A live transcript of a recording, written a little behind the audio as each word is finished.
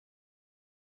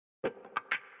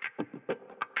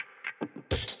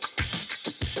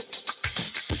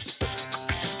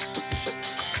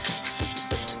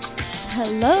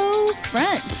Hello,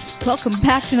 friends. Welcome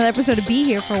back to another episode of Be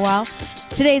Here for a While.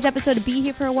 Today's episode of Be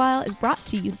Here for a While is brought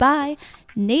to you by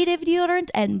Native Deodorant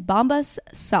and Bombas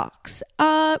Socks.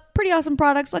 Pretty awesome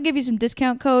products. I'll give you some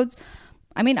discount codes.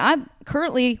 I mean, I'm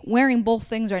currently wearing both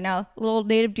things right now. A little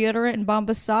Native Deodorant and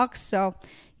Bombas Socks, so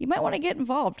you might want to get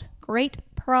involved. Great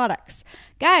products.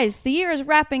 Guys, the year is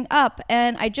wrapping up,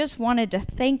 and I just wanted to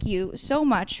thank you so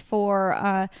much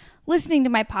for listening to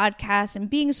my podcast and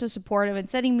being so supportive and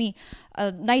sending me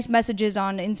nice messages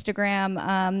on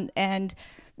Instagram and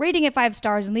rating it 5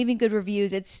 stars and leaving good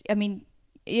reviews.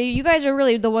 You guys are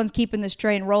really the ones keeping this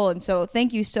train rolling, so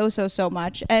thank you so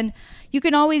much. And you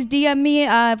can always DM me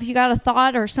if you got a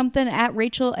thought or something at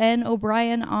Rachael N.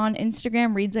 O'Brien on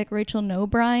Instagram, reads like Rachael No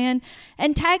Bryan,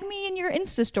 and tag me in your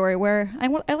Insta story where I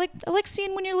like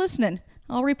seeing when you're listening.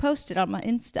 I'll repost it on my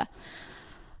Insta.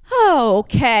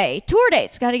 Okay, tour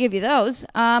dates, got to give you those.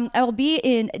 I will be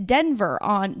in Denver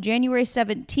on January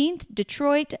 17th,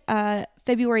 Detroit,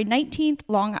 February 19th,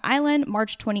 Long Island,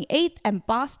 March 28th, and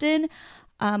Boston,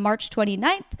 March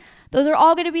 29th. Those are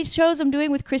all going to be shows I'm doing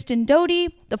with Kristen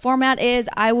Doty. The format is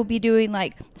I will be doing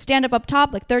like stand up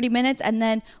top, like 30 minutes, and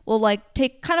then we'll like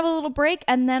take kind of a little break,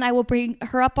 and then I will bring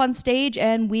her up on stage,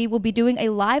 and we will be doing a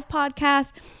live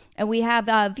podcast. And we have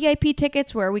VIP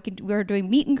tickets where we're doing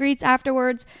meet and greets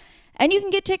afterwards. And you can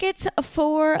get tickets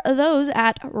for those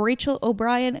at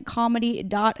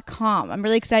RachelO'BrienComedy.com. I'm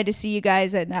really excited to see you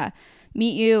guys and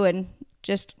meet you. And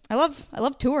just, I love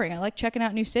touring. I like checking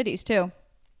out new cities too.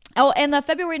 Oh, and the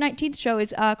February 19th show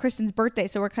is Kristen's birthday.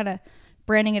 So we're kind of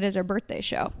branding it as our birthday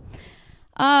show.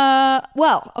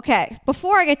 Well, okay.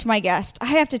 Before I get to my guest, I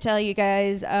have to tell you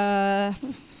guys, I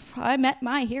met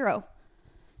my hero.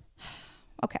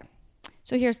 Okay,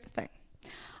 so here's the thing.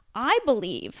 I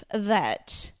believe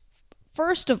that,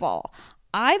 first of all,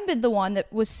 I've been the one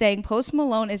that was saying Post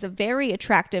Malone is a very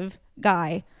attractive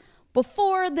guy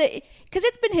because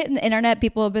it's been hitting the internet.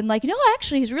 People have been like,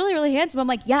 actually, he's really, really handsome. I'm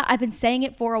like, yeah, I've been saying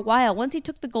it for a while. Once he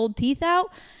took the gold teeth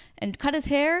out and cut his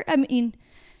hair, I mean,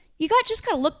 just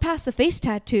got to look past the face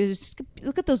tattoos.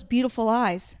 Look at those beautiful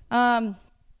eyes. And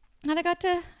I got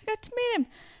to meet him.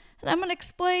 And I'm going to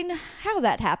explain how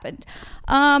that happened.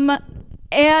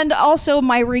 And also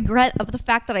my regret of the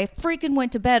fact that I freaking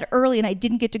went to bed early and I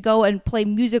didn't get to go and play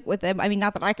music with him. I mean,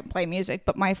 not that I can play music,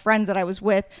 but my friends that I was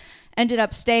with ended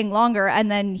up staying longer.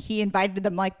 And then he invited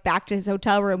them like back to his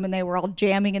hotel room and they were all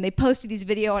jamming and they posted these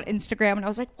video on Instagram. And I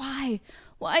was like, why?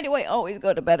 Why do I always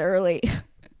go to bed early?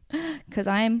 Because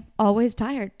I'm always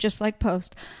tired, just like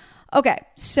Post. Okay,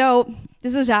 so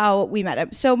this is how we met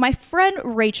him. So my friend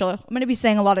Rachael, I'm going to be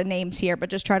saying a lot of names here, but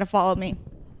just try to follow me.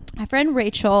 My friend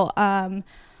Rachael,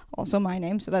 also my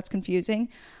name, so that's confusing,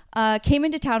 came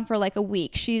into town for like a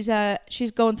week. She's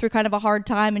going through kind of a hard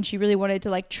time, and she really wanted to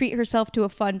like treat herself to a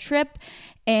fun trip.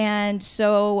 And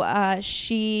so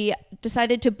she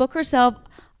decided to book herself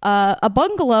a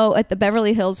bungalow at the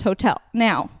Beverly Hills Hotel.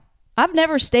 Now, I've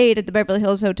never stayed at the Beverly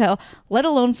Hills Hotel, let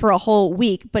alone for a whole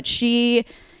week, but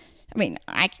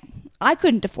I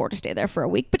couldn't afford to stay there for a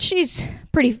week, but she's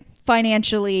pretty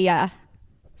financially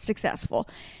successful.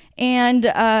 And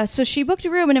so she booked a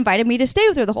room and invited me to stay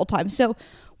with her the whole time. So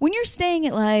when you're staying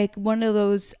at like one of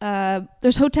those,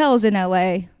 there's hotels in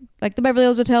LA, like the Beverly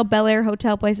Hills Hotel, Bel Air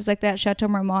Hotel, places like that, Chateau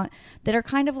Marmont, that are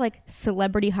kind of like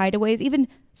celebrity hideaways. Even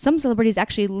some celebrities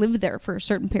actually live there for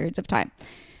certain periods of time.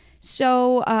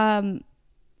 So I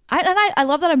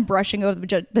love that I'm brushing over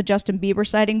the Justin Bieber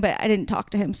sighting, but I didn't talk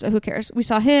to him, so who cares? We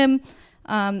saw him,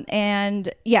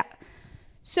 and yeah.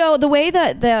 So the way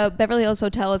that the Beverly Hills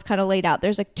Hotel is kind of laid out,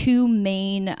 there's like 2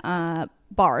 main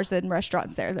bars and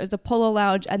restaurants there. There's the Polo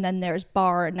Lounge, and then there's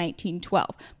Bar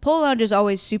 1912. Polo Lounge is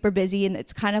always super busy, and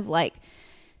it's kind of like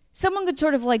someone could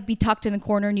sort of like be tucked in a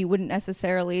corner, and you wouldn't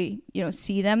necessarily,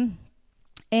 see them.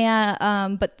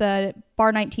 And but the Bar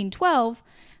 1912.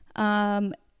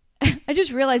 I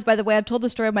just realized, by the way, I've told the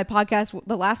story of my podcast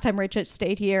the last time Rachel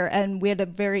stayed here, and we had a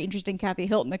very interesting Kathy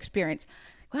Hilton experience.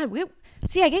 God, I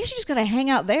guess you just got to hang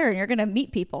out there, and you're going to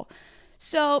meet people.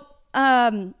 So we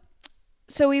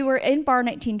were in Bar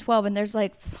 1912, and there's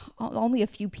like only a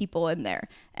few people in there.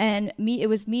 And it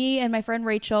was me and my friend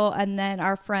Rachel, and then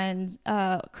our friends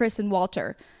Chris and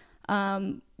Walter.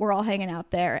 We're all hanging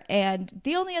out there, and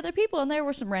the only other people in there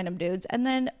were some random dudes. And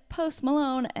then Post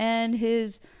Malone and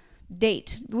his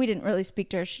date. We didn't really speak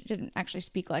to her. She didn't actually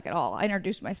speak like at all. I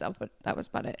introduced myself, but that was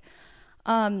about it.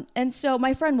 And so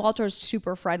my friend Walter is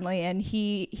super friendly, and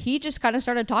he just kind of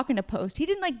started talking to Post.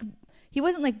 He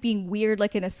wasn't like being weird,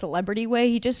 like in a celebrity way.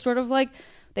 He just sort of like,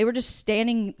 they were just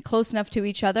standing close enough to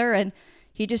each other, and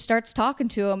he just starts talking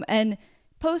to him. And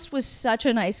Post was such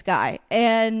a nice guy.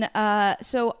 And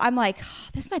so I'm like,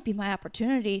 this might be my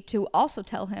opportunity to also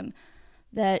tell him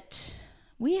that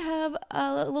we have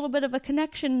a little bit of a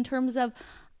connection in terms of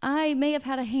I may have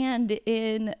had a hand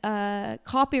in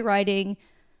copywriting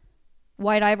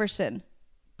White Iverson,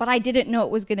 but I didn't know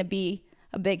it was going to be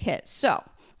a big hit. So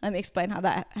let me explain how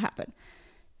that happened.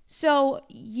 So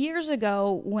years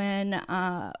ago, when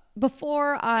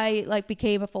before I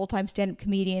became a full-time stand-up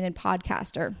comedian and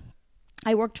podcaster,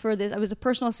 I worked for this. I was a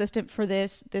personal assistant for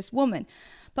this woman,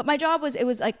 but my job was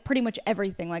like pretty much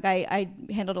everything. Like I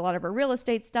handled a lot of her real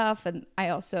estate stuff, and I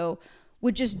also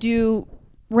would just do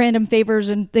random favors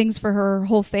and things for her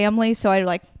whole family. So I'd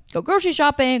like go grocery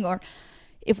shopping, or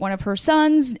if one of her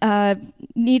sons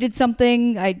needed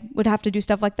something, I would have to do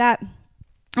stuff like that.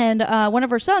 And one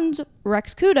of her sons,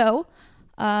 Rex Kudo,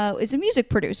 is a music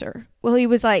producer. Well, he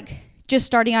was like just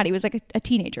starting out. He was like a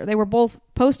teenager. They were both,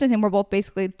 Post and him were both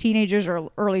basically teenagers or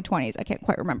early 20s. I can't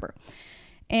quite remember.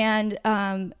 And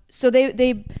so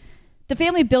the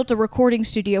family built a recording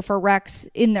studio for Rex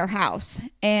in their house.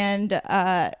 And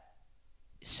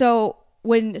so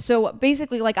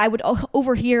basically, like, I would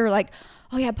overhear like,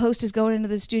 oh yeah, Post is going into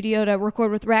the studio to record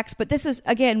with Rex. But this is,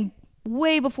 again,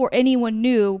 way before anyone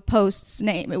knew Post's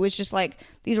name. It was just like,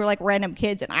 these were like random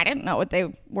kids, and I didn't know what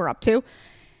they were up to.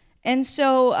 And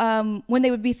so when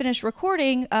they would be finished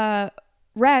recording,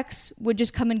 Rex would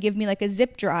just come and give me like a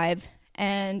zip drive,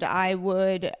 and I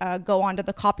would go onto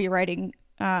the copywriting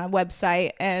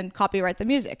website and copyright the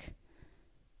music.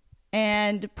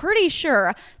 And pretty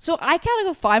sure, so I gotta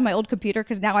go find my old computer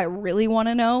because now I really want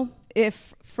to know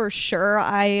if for sure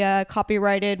I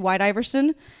copyrighted White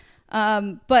Iverson.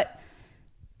 But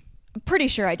I'm pretty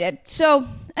sure I did. So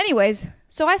anyways,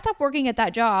 so I stopped working at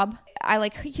that job. I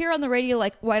like hear on the radio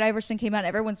like White Iverson came out.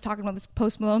 Everyone's talking about this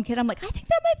Post Malone kid. I'm like, I think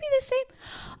that might be the same.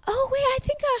 Oh wait, I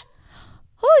think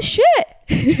holy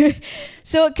shit.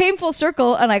 So it came full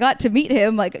circle, and I got to meet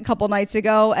him like a couple nights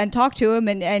ago and talk to him,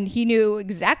 and he knew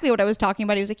exactly what I was talking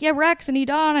about. He was like, yeah, Rex and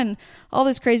Edon and all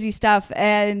this crazy stuff.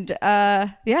 And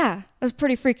yeah, it was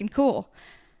pretty freaking cool.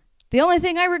 The only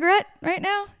thing I regret right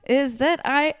now is that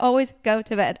I always go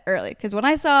to bed early, because when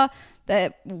I saw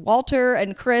that Walter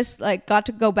and Chris like got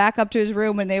to go back up to his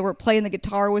room and they were playing the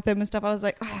guitar with him and stuff, I was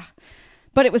like, ah.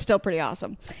 But it was still pretty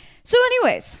awesome. So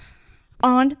anyways,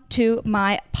 on to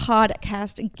my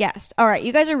podcast guest. All right,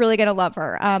 you guys are really going to love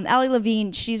her.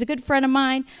 Levine, she's a good friend of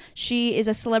mine. She is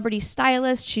a celebrity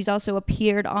stylist. She's also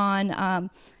appeared on,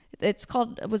 it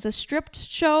was a stripped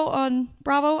show on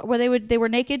Bravo where they were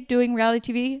naked doing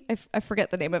reality TV. I forget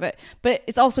the name of it, but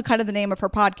it's also kind of the name of her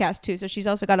podcast too. So she's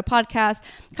also got a podcast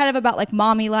kind of about like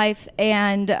mommy life,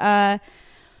 and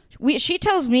she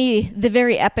tells me the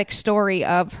very epic story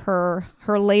of her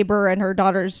labor and her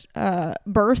daughter's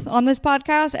birth on this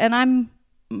podcast. And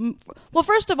well,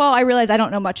 first of all, I realize I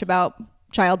don't know much about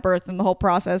childbirth and the whole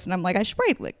process, and I'm like, I should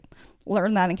probably like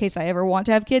learn that in case I ever want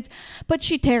to have kids. But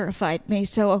she terrified me,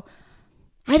 so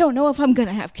I don't know if I'm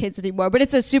gonna have kids anymore. But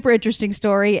it's a super interesting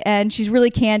story, and she's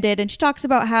really candid, and she talks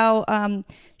about how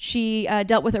she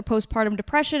dealt with her postpartum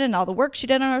depression and all the work she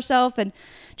did on herself, and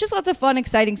just lots of fun,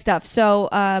 exciting stuff. So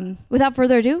without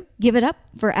further ado, give it up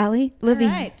for Allie Levine.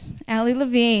 All right. Allie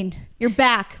Levine, you're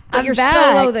back, but you're back.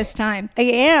 Solo this time. I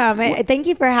am. Thank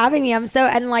you for having me.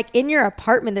 And like in your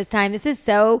apartment this time. This is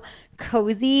so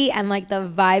cozy, and like the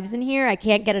vibes in here, I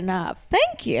can't get enough.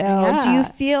 Thank you. Yeah. Do you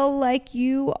feel like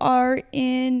you are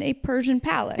in a Persian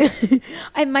palace?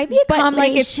 I might be a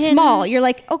combination. Like it's small. You're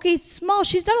like, okay, small.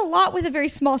 She's done a lot with a very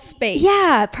small space.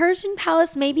 Yeah, Persian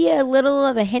palace, maybe a little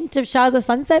of a hint of Shah's of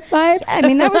Sunset vibes. Yeah, I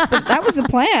mean, that was the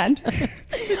plan.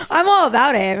 I'm all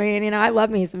about it. I mean, I love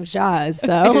me some Shahs.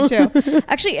 So I do too.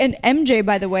 Actually, and MJ,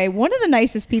 by the way, one of the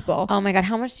nicest people. Oh my God,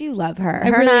 how much do you love her?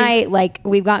 Her and I, like,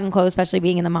 we've gotten close, especially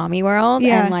being in the mommy world.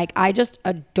 Yeah. And like, I just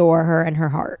adore her and her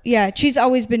heart. Yeah, she's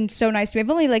always been so nice to me. I've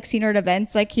only like seen her at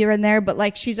events like here and there, but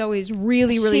like she's always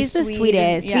really she's sweet. The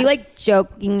sweetest. Yeah. We like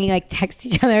jokingly like text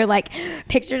each other like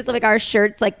pictures of like our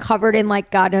shirts like covered in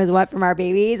like God knows what from our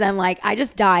babies, and like I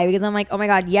just die because I'm like, oh my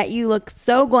God, yet you look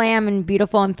so glam and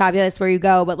beautiful and fabulous where you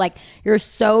go, but like you're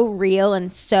so real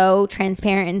and so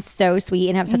transparent and so sweet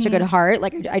and have such a good heart.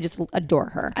 Like I just adore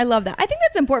her. I love that. I think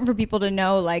that's important for people to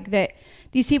know, like that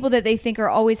these people that they think are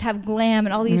always have glam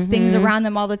and all these things around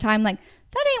them all the time, like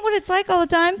that ain't what it's like all the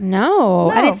time.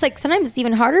 No. And it's like sometimes it's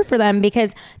even harder for them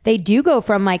because they do go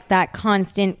from like that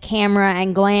constant camera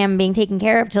and glam being taken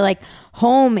care of to like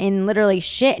home in literally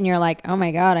shit, and you're like, oh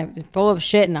my God, I'm full of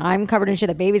shit, and I'm covered in shit,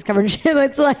 the baby's covered in shit.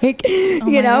 It's like,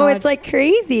 you know, God. it's like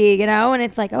crazy, you know, and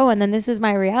it's like, oh, and then this is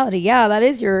my reality. Yeah, that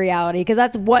is your reality, because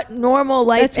that's what normal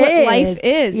life is. That's what life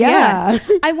is. Yeah.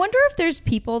 I wonder if there's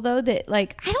people though that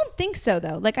like, I don't think so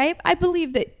though. Like I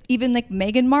believe that even like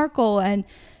Meghan Markle and,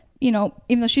 you know,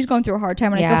 even though she's going through a hard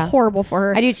time and I feel horrible for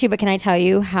her. I do too, but can I tell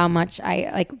you how much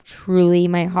I like truly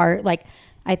my heart, like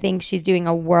I think she's doing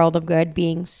a world of good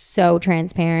being so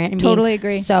transparent and totally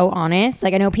being agree. so honest.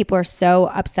 Like I know people are so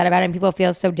upset about it and people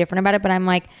feel so different about it, but I'm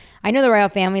like, I know the royal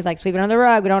family's like sweeping under the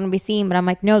rug. We don't want to be seen, but I'm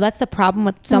like, no, that's the problem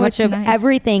with so much of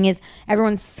everything is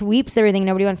everyone sweeps everything.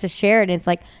 Nobody wants to share it. And it's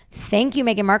like, thank you,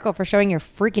 Meghan Markle, for showing you're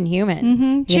freaking human.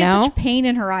 Mm-hmm. She had such pain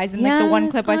in her eyes. And like the one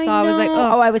clip I saw, I was like,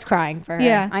 oh, I was crying for her.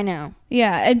 Yeah. I know.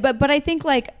 Yeah. And, but I think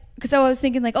like, cause I was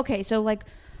thinking like, okay, so like,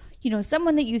 you know,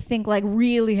 someone that you think like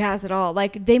really has it all,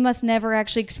 like they must never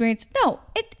actually experience. No,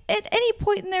 at any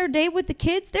point in their day with the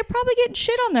kids, they're probably getting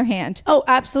shit on their hand. Oh,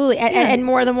 absolutely. And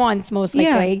more than once, most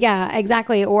likely. Yeah,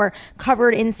 exactly. Or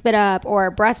covered in spit up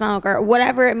or breast milk or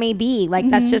whatever it may be. Like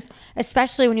that's just,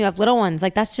 especially when you have little ones,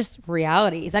 like that's just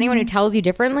realities. Anyone who tells you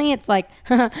differently, it's like,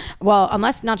 well,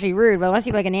 unless, not to be rude, but unless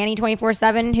you have like a nanny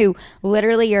 24/7 who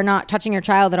literally you're not touching your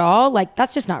child at all, like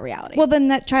that's just not reality. Well, then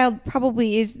that child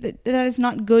probably is, that is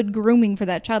not good grooming for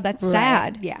that child. That's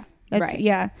sad. Yeah. That's,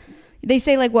 yeah. They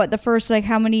say like what, the first like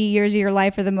how many years of your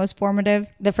life are the most formative?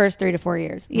 The first 3 to 4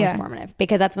 years, most formative,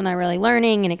 because that's when they're really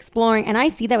learning and exploring. And I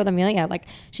see that with Amelia. Like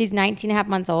she's 19 and a half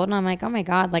months old and I'm like, oh my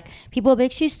God, like people will be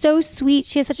like, she's so sweet.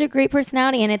 She has such a great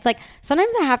personality. And it's like,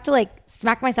 sometimes I have to like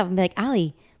smack myself and be like,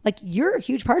 Allie, like you're a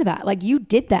huge part of that. Like you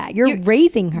did that. You're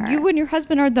raising her. You and your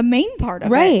husband are the main part of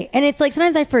it. Right. And it's like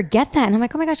sometimes I forget that and I'm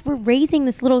like, oh my gosh, we're raising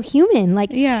this little human.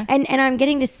 Like and I'm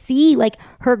getting to see like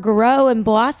her grow and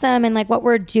blossom and like what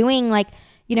we're doing, like,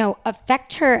 you know,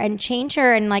 affect her and change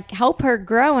her and like help her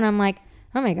grow. And I'm like,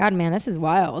 oh my God, man, this is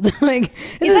wild. Like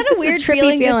is that a weird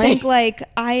feeling to think like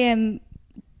I am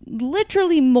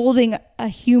literally molding a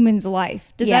human's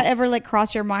life? Does that ever like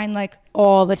cross your mind? Like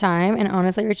all the time. And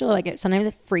honestly, Rachel, like sometimes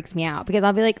it freaks me out because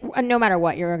I'll be like, no matter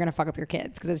what, you're gonna fuck up your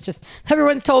kids, because it's just,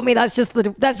 everyone's told me that's just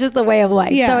the way of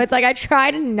life. So it's like I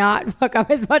try to not fuck up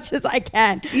as much as I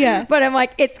can, but I'm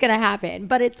like, it's gonna happen.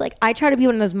 But it's like I try to be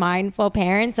one of those mindful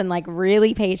parents and like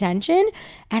really pay attention,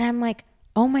 and I'm like,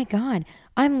 oh my God,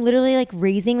 I'm literally like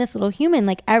raising this little human.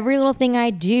 Like every little thing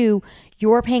I do,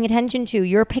 you're paying attention to,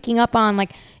 you're picking up on.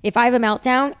 Like if I have a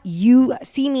meltdown, you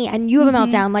see me and you have a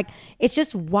meltdown. Like it's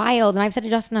just wild. And I've said to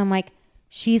Justin, I'm like,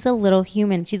 she's a little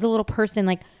human. She's a little person.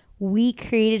 Like we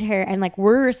created her and like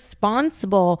we're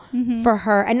responsible for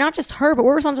her, and not just her, but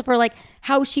we're responsible for like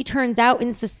how she turns out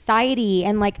in society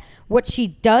and like what she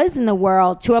does in the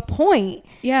world to a point.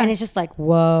 And it's just like,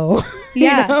 whoa. You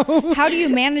know? How do you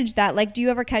manage that? Like, do you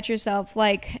ever catch yourself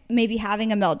like maybe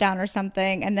having a meltdown or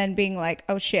something and then being like,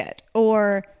 oh shit?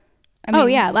 Or I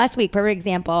mean, last week, perfect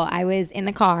example. I was in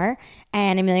the car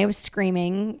and Amelia was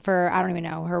screaming for, I don't even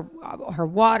know, her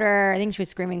water. I think she was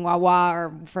screaming Wawa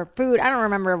or for food. I don't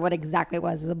remember what exactly it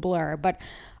was. It was a blur. But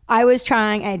I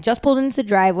had just pulled into the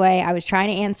driveway. I was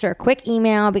trying to answer a quick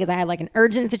email because I had like an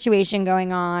urgent situation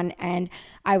going on. And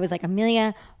I was like,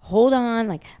 Amelia, hold on.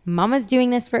 Like mama's doing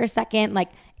this for a second. Like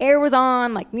air was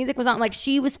on, like music was on, like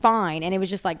she was fine. And it was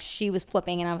just like, she was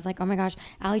flipping. And I was like, oh my gosh,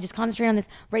 Allie, just concentrate on this,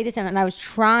 write this down. And I was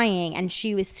trying and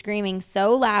she was screaming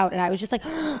so loud. And I was just like,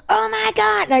 oh my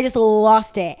God. And I just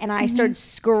lost it. And I started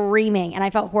screaming and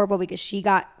I felt horrible because she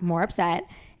got more upset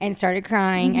and started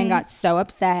crying and got so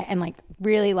upset and like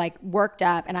really like worked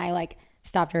up. And I like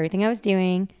stopped everything I was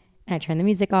doing and I turned the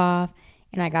music off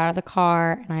and I got out of the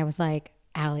car and I was like,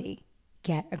 Allie,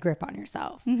 get a grip on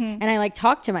yourself. And I like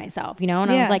talked to myself, you know,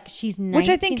 and I was like, she's 19. Which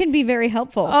I think can be very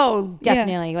helpful. Oh,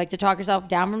 definitely. Like to talk yourself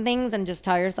down from things and just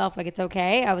tell yourself like it's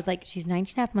okay. I was like, she's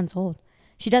 19 and a half months old.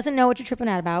 She doesn't know what you're tripping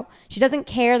out about. She doesn't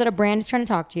care that a brand is trying to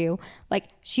talk to you. Like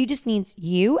she just needs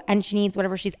you and she needs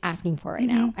whatever she's asking for right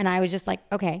now. And I was just like,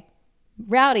 okay,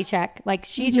 reality check. Like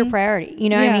she's your priority. You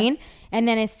know what I mean? And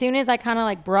then as soon as I kind of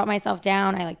like brought myself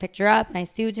down, I like picked her up and I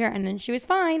soothed her and then she was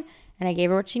fine. And I gave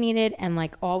her what she needed and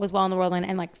like all was well in the world.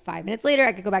 And like 5 minutes later,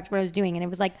 I could go back to what I was doing. And it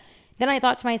was like, then I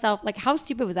thought to myself, like, how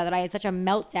stupid was that I had such a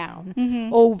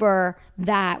meltdown over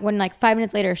that when like 5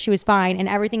 minutes later, she was fine and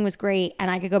everything was great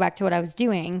and I could go back to what I was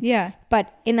doing. Yeah.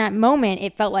 But in that moment,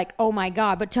 it felt like, oh my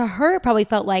God. But to her, it probably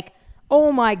felt like,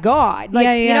 oh my God.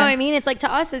 Like, you know what I mean? It's like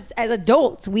to us as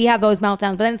adults, we have those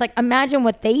meltdowns. But then it's like, imagine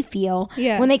what they feel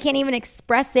when they can't even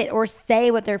express it or say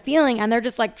what they're feeling. And they're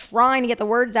just like trying to get the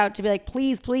words out to be like,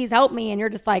 please, please help me. And you're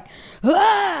just like,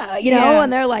 ah, you know,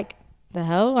 and they're like, the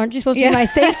hell? Aren't you supposed to be my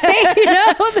safe space? You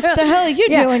know? The hell are you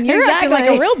doing? You're acting like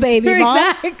a real baby, Mom.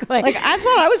 Exactly. Like, I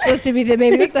thought I was supposed to be the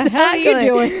baby. What the hell are you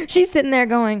doing? She's sitting there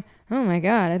going, oh my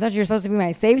God, I thought you were supposed to be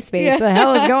my safe space. Yeah. What the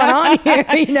hell is going on here?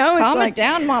 You know, calm it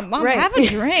down, Mom. Mom, have a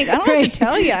drink. I don't have to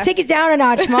tell you. Take it down a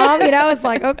notch, Mom. You know, it's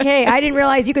like, okay, I didn't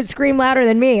realize you could scream louder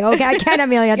than me. Okay, I can,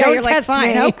 Amelia. Don't you're test like,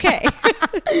 fine, me. Okay.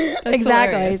 Exactly.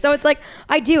 Hilarious. So it's like,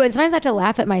 I do. And sometimes I have to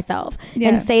laugh at myself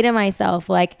and say to myself,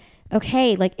 like,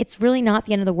 okay, like, it's really not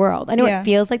the end of the world. I know it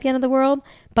feels like the end of the world,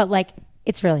 but like,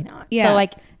 it's really not. Yeah. So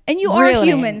like, and you are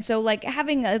human, so like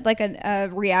having a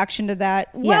reaction to that,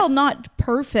 well, not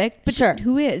perfect, but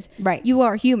who is? Right. You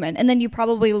are human. And then you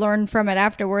probably learn from it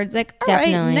afterwards. Like, all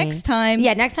right, next time.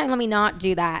 Yeah, next time let me not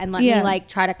do that and let me like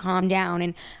try to calm down.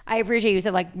 And I appreciate you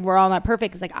said like we're all not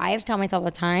perfect because like I have to tell myself all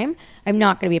the time, I'm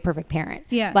not going to be a perfect parent.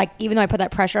 Yeah. Like even though I put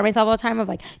that pressure on myself all the time of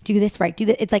like, do this right, do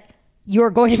this. It's like,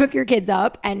 you're going to pick your kids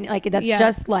up and like that's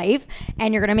just life,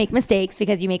 and you're going to make mistakes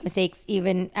because you make mistakes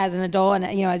even as an adult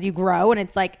and you know as you grow, and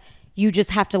it's like you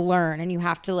just have to learn and you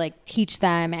have to like teach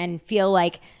them and feel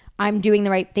like I'm doing the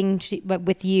right thing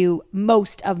with you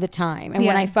most of the time. And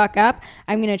when I fuck up,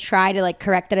 I'm going to try to like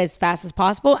correct it as fast as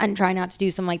possible and try not to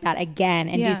do something like that again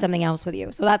and do something else with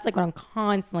you. So that's like what I'm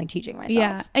constantly teaching myself.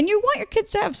 Yeah. And you want your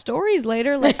kids to have stories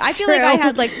later. Like I feel like I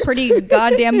had like pretty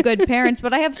goddamn good parents,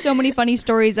 but I have so many funny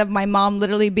stories of my mom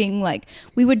literally being like,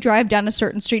 we would drive down a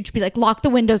certain street. She'd be like, lock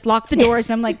the windows, lock the doors.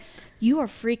 And I'm like, you are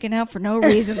freaking out for no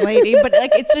reason, lady. But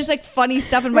like, it's just like funny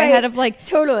stuff in my head of like,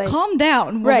 totally calm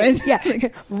down, woman. Right? Yeah,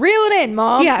 reel it in,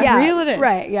 Mom. Yeah, reel it in.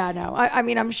 Right? Yeah, no. I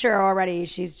mean, I'm sure already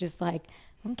she's just like,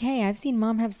 okay, I've seen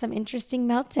Mom have some interesting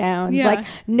meltdowns. Yeah. Like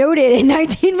noted in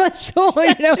 19 months old.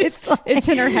 You know, it's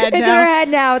in her head. It's in her head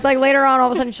now. It's like later on, all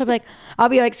of a sudden she'll be like, I'll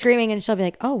be like screaming, and she'll be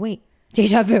like, oh wait.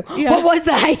 Deja vu. Yeah. What was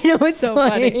that? You know, it's so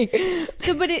funny.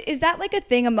 So, but is that like a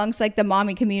thing amongst like the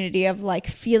mommy community of like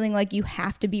feeling like you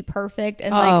have to be perfect?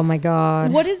 And like, oh my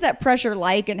God. What is that pressure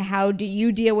like, and how do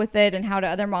you deal with it, and how do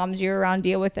other moms you're around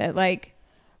deal with it? Like,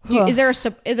 is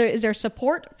there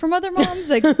support from other moms?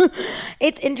 Like,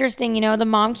 it's interesting. You know, the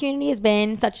mom community has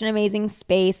been such an amazing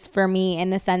space for me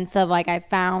in the sense of like I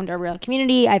found a real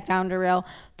community. I found a real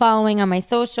following on my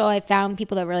social. I found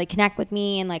people that really connect with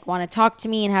me and like want to talk to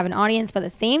me and have an audience. But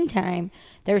at the same time,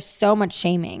 there's so much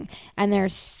shaming and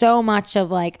there's so much of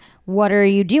like, what are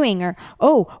you doing? Or,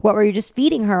 oh, what were you just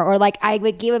feeding her? Or like I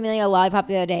gave Amelia a lollipop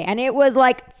the other day and it was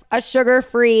like a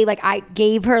sugar-free, like I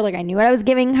gave her, like I knew what I was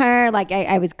giving her. Like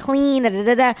I was clean,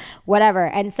 whatever.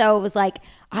 And so it was like,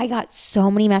 I got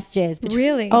so many messages.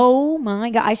 Really? Oh my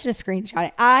God. I should have screenshot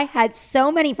it. I had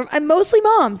so many from mostly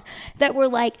moms that were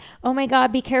like, oh my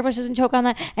God, be careful. She doesn't choke on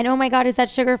that. And oh my God, is that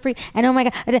sugar free? And oh my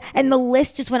God. And the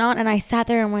list just went on. And I sat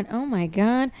there and went, oh my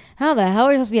God, how the hell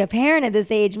are you supposed to be a parent at this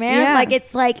age, man? Yeah. Like,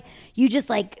 it's like, you just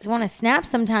like want to snap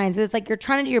sometimes. It's like, you're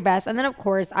trying to do your best. And then of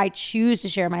course I choose to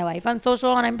share my life on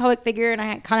social and I'm a public figure and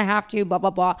I kind of have to, blah, blah,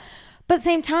 blah. But at the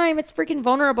same time, it's freaking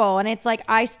vulnerable. And it's like,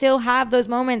 I still have those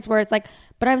moments where it's like,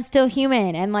 but I'm still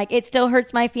human. And like, it still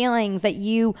hurts my feelings that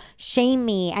you shame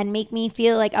me and make me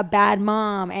feel like a bad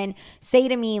mom and say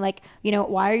to me like, you know,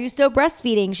 why are you still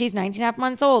breastfeeding? She's 19 and a half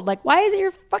months old. Like, why is it your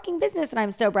fucking business that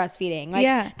I'm still breastfeeding?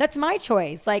 Like, that's my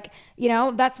choice. Like, you know,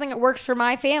 that's something that works for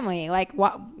my family. Like,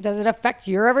 what does it affect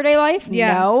your everyday life?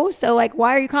 Yeah. No. So like,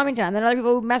 why are you commenting on? And then other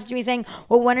people message me saying,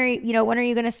 well, when are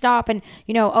you going to stop? And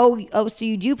you know, oh, so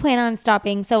you do plan on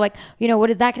stopping. So like, you know, what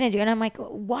is that going to do? And I'm like,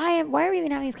 why are we even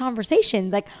having these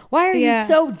conversations? Like, why are you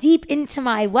so deep into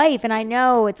my life? And I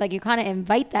know it's like you kind of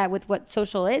invite that with what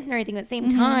social is and everything. At the same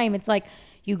time, it's like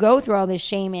you go through all this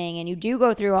shaming and you do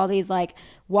go through all these like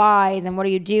whys and what are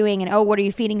you doing? And oh, what are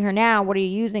you feeding her now? What are you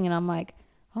using? And I'm like,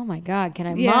 oh my God,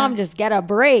 can mom just get a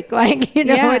break? Like, you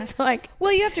know, it's like.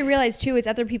 Well, you have to realize too, it's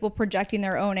other people projecting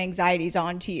their own anxieties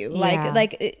onto you.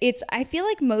 Like it's, I feel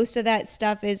like most of that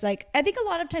stuff is like, I think a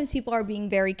lot of times people are being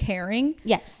very caring.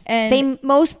 Yes. And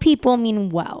most people mean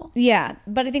well. Yeah.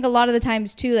 But I think a lot of the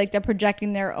times too, like they're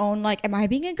projecting their own, like, am I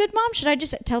being a good mom? Should I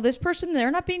just tell this person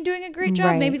they're not doing a great job?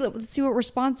 Right. Maybe let's see what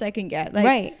response I can get. Like,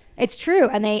 right. It's true.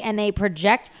 And they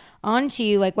project onto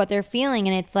you like what they're feeling,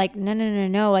 and it's like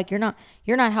no, like you're not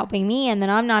helping me, and then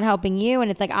I'm not helping you.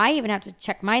 And it's like I even have to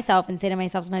check myself and say to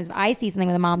myself sometimes if I see something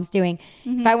that the mom's doing,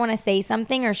 if I want to say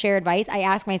something or share advice, I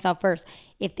ask myself first,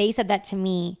 if they said that to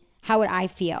me, how would I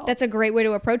feel? That's a great way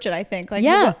to approach it, I think. Like,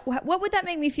 what would that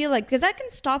make me feel like? Because that can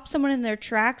stop someone in their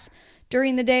tracks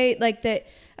during the day. Like that.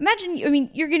 Imagine, I mean,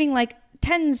 you're getting like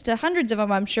tens to hundreds of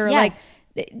them, I'm sure. Yes. Like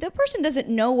the person doesn't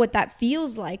know what that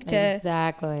feels like to.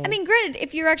 Exactly. I mean, granted,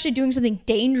 if you're actually doing something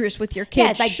dangerous with your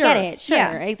kids, yes, I get it. Sure,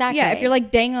 yeah, exactly. Yeah, if you're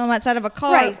like dangling them outside of a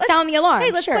car, right? Sound the alarm.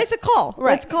 Hey, let's sure. place a call.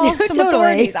 Right. Let's call some Totally.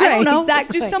 authorities. I don't know.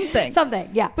 Exactly. Let's do something. Something.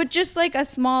 Yeah. But just like a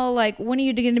small, like, when are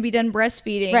you going to be done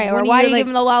breastfeeding? Right. Or why do you give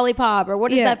them the lollipop? Or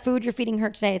what is that food you're feeding her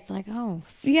today? It's like, oh,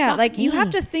 yeah, like you have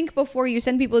to think before you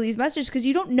send people these messages, because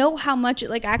you don't know how much it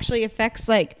like actually affects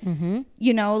like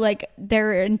you know, like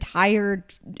their entire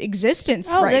existence.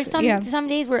 Oh, there's some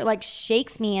days where it like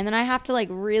shakes me, and then I have to like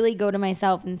really go to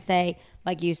myself and say,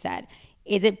 like you said,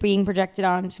 is it being projected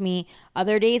onto me?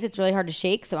 Other days it's really hard to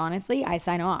shake, so honestly I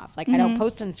sign off. Like I don't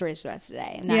post on stories the rest of the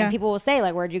day, and then people will say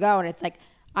like, where'd you go? And it's like,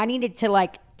 I needed to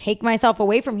like take myself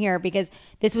away from here because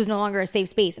this was no longer a safe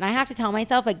space. And I have to tell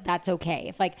myself like, that's okay.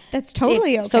 If like, that's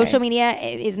totally if okay. Social media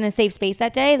isn't a safe space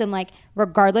that day, then like,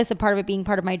 regardless of part of it being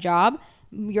part of my job,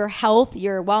 your health,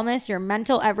 your wellness, your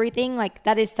mental, everything, like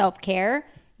that is self-care.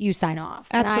 You sign off.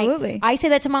 Absolutely. And I say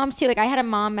that to moms too. Like I had a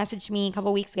mom message me a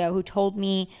couple weeks ago who told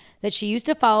me that she used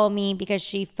to follow me because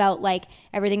she felt like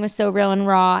everything was so real and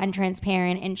raw and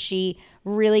transparent, and she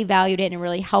really valued it and it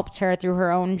really helped her through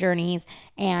her own journeys,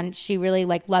 and she really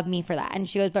like loved me for that. And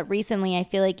she goes, but recently I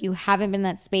feel like you haven't been in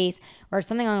that space or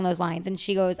something along those lines. And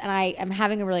she goes, and I am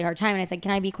having a really hard time. And I said, can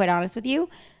I be quite honest with you?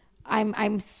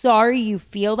 I'm sorry you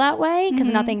feel that way because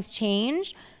nothing's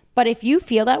changed. But if you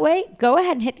feel that way, go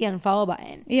ahead and hit the unfollow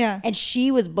button. Yeah. And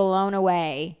she was blown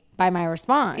away by my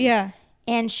response. Yeah.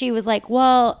 And she was like,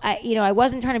 well, I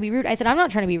wasn't trying to be rude. I said, I'm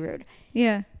not trying to be rude.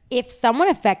 Yeah. If someone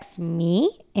affects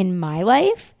me in my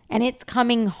life and it's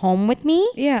coming home with me,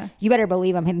 you better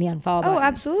believe I'm hitting the unfollow button. Oh,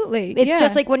 absolutely. It's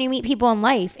just like when you meet people in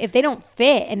life. If they don't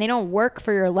fit and they don't work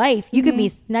for your life, you can be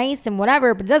nice and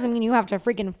whatever, but it doesn't mean you have to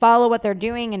freaking follow what they're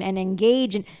doing and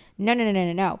engage. And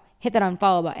no. Hit that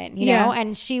unfollow button, you know?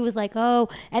 And she was like, oh,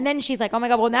 and then she's like, oh my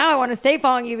God, well now I want to stay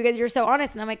following you because you're so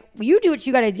honest. And I'm like, well, you do what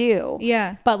you got to do.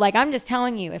 Yeah. But like, I'm just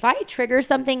telling you, if I trigger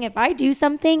something, if I do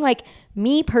something, like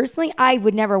me personally, I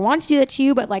would never want to do that to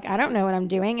you, but like, I don't know what I'm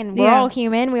doing, and we're all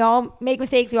human. We all make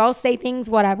mistakes. We all say things,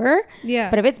 whatever. Yeah.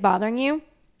 But if it's bothering you,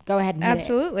 go ahead and hit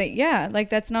absolutely. It. Yeah.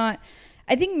 Like that's not,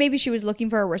 I think maybe she was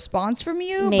looking for a response from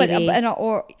you, maybe.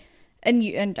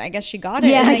 And I guess she got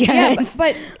it.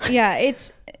 But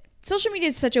it's, social media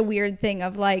is such a weird thing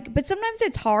of like, but sometimes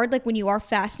it's hard, like when you are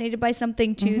fascinated by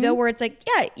something too, though, where it's like,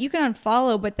 yeah, you can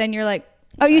unfollow, but then you're like,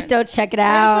 oh, you still check it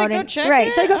out. Go check right.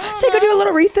 it? Should I go do a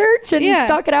little research and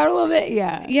stalk it out a little bit?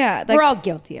 Yeah. Yeah. Like, we're all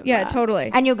guilty of that. Yeah, totally.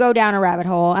 And you'll go down a rabbit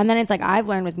hole. And then it's like, I've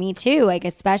learned with me too, like,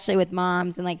 especially with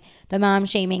moms and like the mom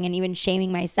shaming and even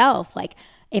shaming myself. Like,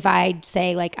 if I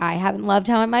say like, I haven't loved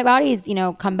how my body's,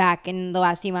 come back in the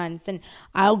last few months, and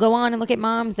I'll go on and look at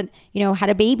moms that, had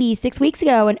a baby 6 weeks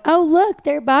ago, and oh, look,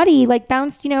 their body like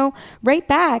bounced, right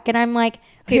back. And I'm like,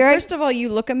 okay, first of all, you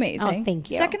look amazing. Oh, thank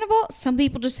you. Second of all, some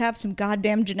people just have some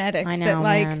goddamn genetics. I know, that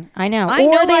like, man. I know.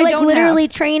 Or they like literally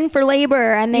train for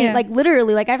labor, and they like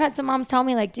literally, like I've had some moms tell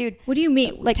me like, dude, what do you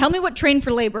mean? Like, tell me what train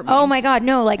for labor means. Oh my God,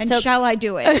 no. Like, and shall I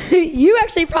do it? You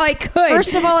actually probably could.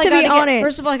 First of all,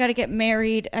 I gotta get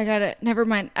married. Never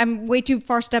mind. I'm way too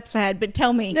far steps ahead, but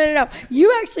tell me. No.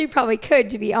 You actually probably could,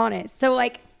 to be honest. So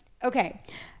like, okay.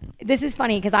 This is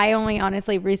funny because I only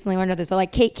honestly recently learned about this, but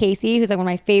like Kate Casey, who's like one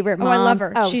of my favorite moms. Oh, I love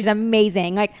her. Oh, she's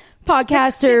amazing. Like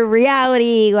podcaster,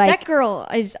 reality. Like that girl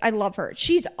I love her.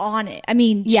 She's on it. I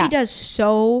mean, she does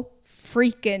so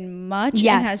freaking much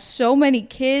and has so many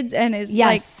kids and is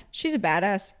like, she's a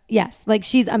badass. Yes. Like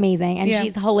she's amazing and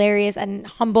she's hilarious and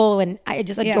humble, and I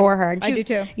just adore her. And I do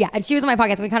too. Yeah. And she was on my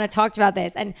podcast and we kind of talked about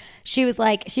this, and she was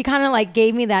like, she kind of like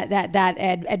gave me that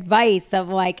advice of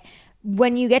like,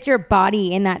 when you get your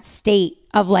body in that state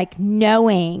of like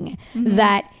knowing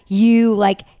that you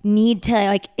like need to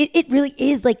like, it really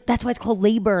is like, that's why it's called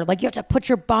labor. Like you have to put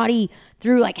your body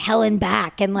through like hell and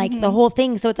back and like the whole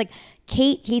thing. So it's like,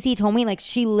 Kate Casey told me like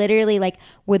she literally like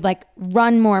would like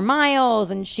run more miles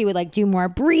and she would like do more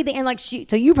breathing and like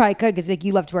so you probably could because like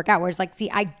you love to work out, whereas like see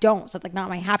I don't, so it's like not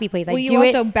my happy place. Well, you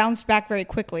also bounced back very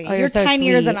quickly. You're so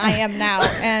tinier sweet. than I am now,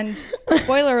 and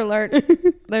spoiler alert,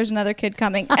 there's another kid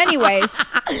coming. Anyways,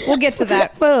 we'll get to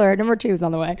that. Spoiler alert, number 2 is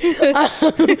on the way.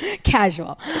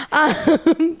 Casual.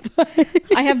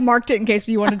 I have marked it in case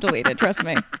you want to delete it. Trust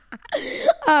me.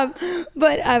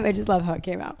 But I just love how it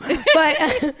came out.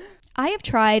 But I have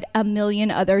tried a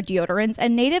million other deodorants,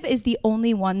 and Native is the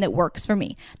only one that works for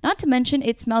me. Not to mention,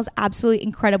 it smells absolutely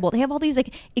incredible. They have all these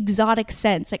like exotic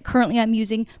scents. Like currently I'm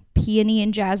using peony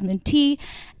and jasmine tea,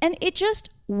 and it just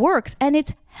works, and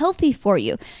it's healthy for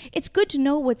you. It's good to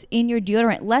know what's in your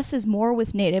deodorant. Less is more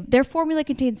with Native. Their formula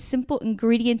contains simple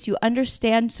ingredients you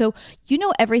understand, so you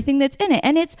know everything that's in it,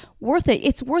 and it's worth it.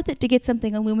 It's worth it to get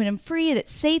something aluminum free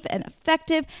that's safe and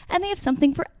effective, and they have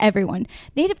something for everyone.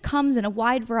 Native comes in a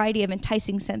wide variety of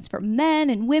enticing scents for men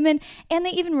and women, and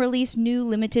they even release new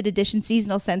limited edition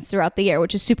seasonal scents throughout the year,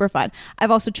 which is super fun.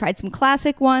 I've also tried some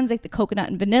classic ones like the coconut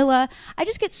and vanilla. I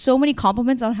just get so many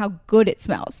compliments on how good it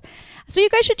smells. So you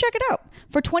guys should check it out.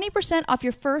 For 20% off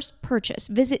your first purchase,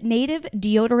 visit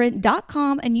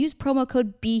nativedeodorant.com and use promo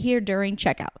code BeHere during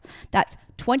checkout. That's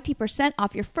 20%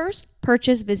 off your first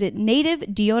purchase. Visit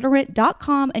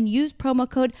nativedeodorant.com and use promo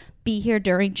code BeHere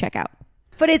during checkout.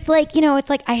 But it's like, it's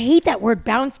like, I hate that word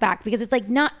bounce back because it's like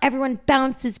not everyone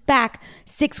bounces back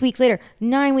 6 weeks later,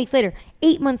 9 weeks later,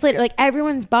 8 months later. Like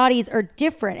everyone's bodies are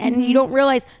different. And you don't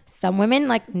realize some women,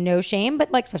 like no shame,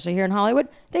 but like especially here in Hollywood,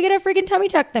 they get a freaking tummy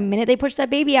tuck the minute they push that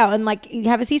baby out and like you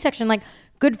have a C-section. Like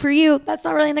good for you. That's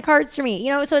not really in the cards for me.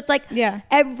 So it's like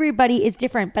everybody is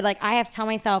different. But like I have to tell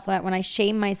myself that when I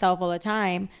shame myself all the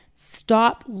time,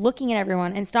 stop looking at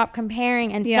everyone and stop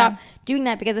comparing and stop doing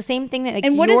that, because the same thing that like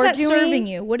and what is that doing, serving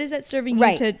you? What is that serving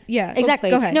right. you to? Yeah,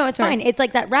 exactly. Go ahead. No, it's fine. It's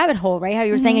like that rabbit hole, right? How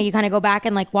you were saying that you kind of go back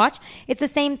and like watch. It's the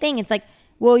same thing. It's like,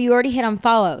 well, you already hit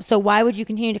unfollow, so why would you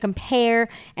continue to compare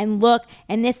and look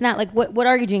and this and that? Like, what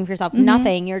are you doing for yourself?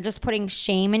 Nothing. You're just putting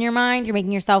shame in your mind. You're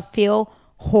making yourself feel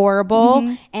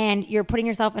horrible, and you're putting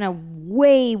yourself in a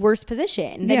way worse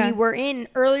position than you were in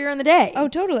earlier in the day. Oh,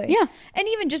 totally. Yeah. And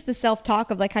even just the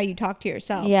self-talk of like how you talk to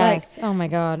yourself. Yes. Like, oh my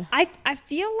God. I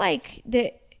feel like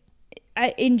that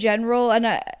in general, and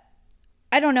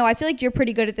I don't know, I feel like you're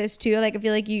pretty good at this too. Like I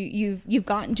feel like you've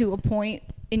gotten to a point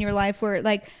in your life where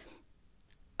like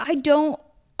I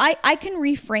can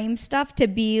reframe stuff to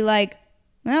be like,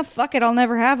 well, fuck it, I'll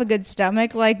never have a good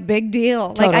stomach, like big deal.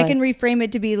 Totally. Like I can reframe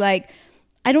it to be like,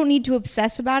 I don't need to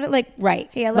obsess about it. Like, right.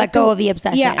 Hey, let go of the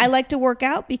obsession. Yeah, I like to work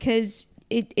out because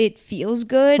it feels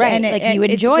good. Right. And like you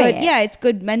enjoy it. it. Yeah, it's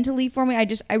good mentally for me.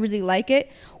 I really like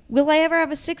it. Will I ever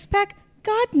have a six pack?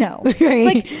 God, no. Right.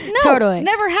 Like, no. Totally. It's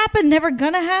never happened. Never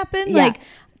gonna happen. Yeah. Like,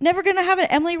 never gonna have an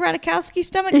Emily Ratajkowski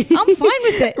stomach. I'm fine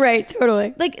with it. Right.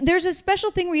 Totally. Like, there's a special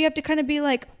thing where you have to kind of be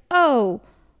like, oh,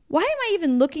 why am I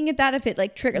even looking at that if it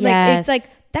like trigger? Yes. Like, it's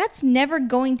like, that's never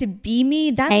going to be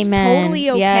me. That's Amen. totally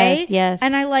okay. Yes, yes.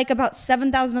 And I like about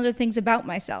 7,000 other things about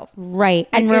myself. Right.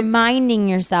 And reminding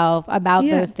yourself about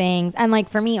those things. And like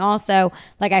for me also,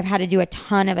 like I've had to do a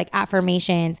ton of like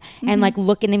affirmations and like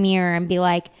look in the mirror and be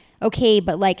like, okay,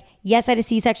 but like, yes, I had a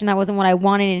C-section. That wasn't what I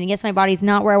wanted. And yes, my body's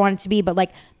not where I want it to be. But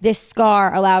like this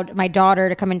scar allowed my daughter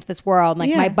to come into this world.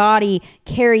 Like my body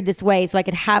carried this way so I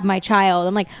could have my child.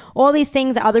 And like all these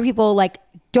things that other people like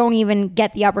don't even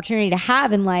get the opportunity to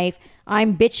have in life,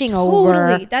 I'm bitching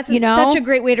over. That's such a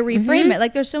great way to reframe it.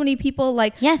 Like there's so many people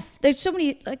like, yes, there's so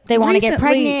many like they want to get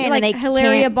pregnant like and they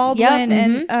Hilaria can't. Baldwin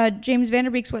and James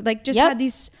Vanderbeek's like just had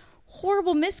these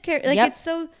horrible miscarriage. Like it's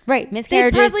so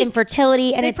miscarriages,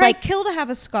 infertility, and they it's probably like kill to have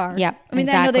a scar. Yeah, I mean,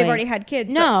 I know they've already had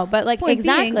kids. No, but like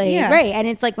exactly, right. And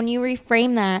it's like when you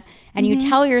reframe that and you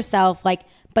tell yourself like,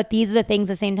 but these are the things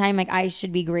at the same time like I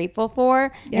should be grateful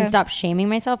for and stop shaming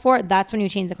myself for it. That's when you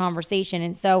change the conversation.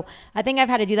 And so I think I've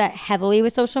had to do that heavily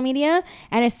with social media,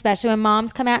 and especially when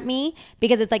moms come at me,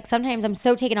 because it's like sometimes I'm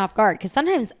so taken off guard because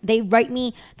sometimes they write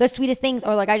me the sweetest things,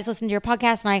 or like I just listened to your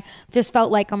podcast and I just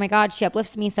felt like, oh my God, she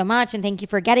uplifts me so much and thank you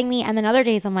for getting me. And then other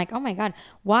days I'm like, oh my God,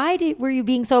 why were you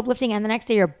being so uplifting? And the next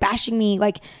day you're bashing me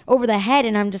like over the head,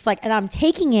 and I'm just like, and I'm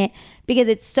taking it because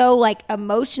it's so like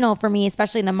emotional for me,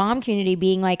 especially in the mom community,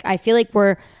 being like, I feel like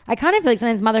I kind of feel like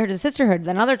sometimes motherhood is sisterhood.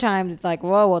 Then other times it's like,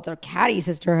 whoa, well, it's a catty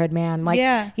sisterhood, man.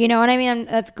 Like, you know what I mean?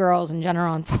 That's girls in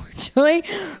general, unfortunately.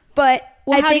 But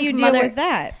well, how do you deal with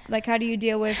that? Like, how do you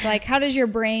deal with like, how does your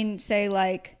brain say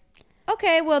like,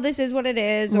 okay, well, this is what it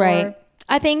is? Right. Or,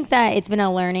 I think that it's been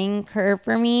a learning curve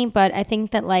for me, but I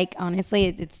think that like, honestly,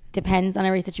 it depends on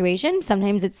every situation.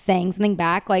 Sometimes it's saying something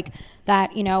back like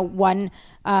that, one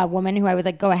woman who I was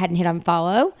like, go ahead and hit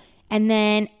unfollow. And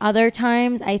then other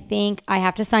times I think I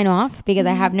have to sign off because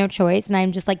I have no choice and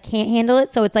I'm just like, can't handle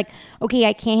it. So it's like, okay,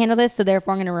 I can't handle this. So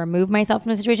therefore I'm going to remove myself from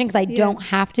the situation because I don't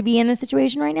have to be in this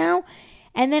situation right now.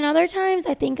 And then other times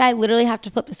I think I literally have to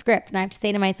flip the script and I have to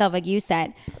say to myself, like you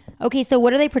said, okay, so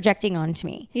what are they projecting onto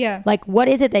me? Yeah. Like, what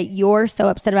is it that you're so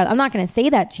upset about? I'm not going to say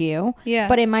that to you. Yeah.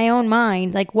 But in my own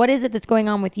mind, like, what is it that's going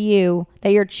on with you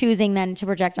that you're choosing then to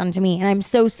project onto me? And I'm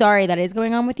so sorry that is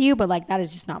going on with you, but like, that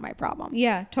is just not my problem.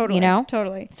 Yeah, totally.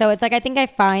 Totally. So it's like, I think I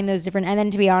find those different, and then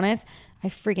to be honest, I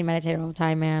freaking meditate all the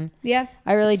time, man. Yeah.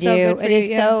 I really do.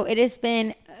 It has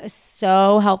been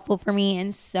so helpful for me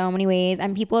in so many ways.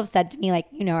 And people have said to me, like,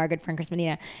 you know, our good friend Chris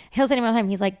Medina, he'll say to me all the time,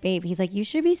 he's like, babe, he's like, you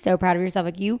should be so proud of yourself.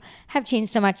 Like, you have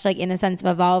changed so much, like in the sense of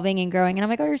evolving and growing. And I'm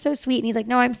like, oh, you're so sweet. And he's like,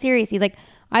 no, I'm serious. He's like,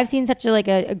 I've seen such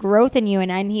a growth in you.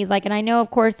 And he's like, and I know,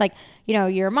 of course, like, you know,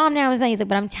 you're a mom now. He's like,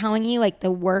 but I'm telling you, like,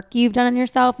 the work you've done on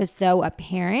yourself is so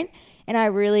apparent. And I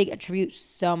really attribute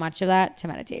so much of that to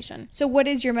meditation. So what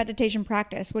is your meditation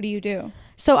practice? What do you do?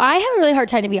 So I have a really hard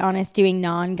time, to be honest, doing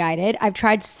non-guided. I've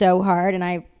tried so hard and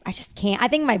I just can't. I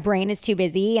think my brain is too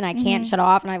busy and I can't shut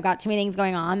off, and I've got too many things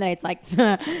going on that it's like,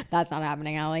 that's not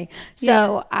happening, Allie.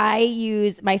 So I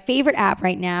use, my favorite app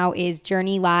right now is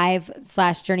Journey Live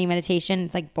 / Journey Meditation.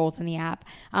 It's like both in the app,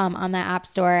 on the App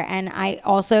Store. And I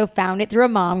also found it through a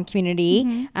mom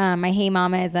community. My Hey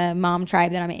Mama is a mom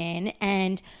tribe that I'm in.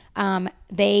 And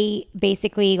they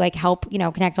basically like help, you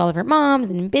know, connect all different moms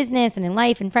and in business and in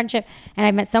life and friendship. And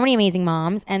I've met so many amazing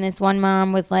moms. And this one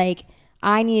mom was like,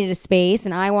 I needed a space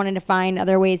and I wanted to find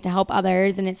other ways to help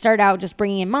others. And it started out just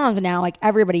bringing in moms, but now like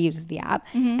everybody uses the app.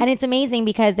 And it's amazing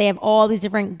because they have all these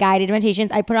different guided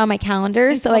meditations. I put it on my calendar.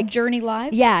 It's so like like Journey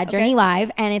Live? Yeah, Journey Live.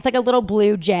 And it's like a little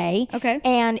blue J. Okay.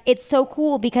 And it's so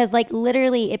cool because like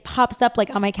literally it pops up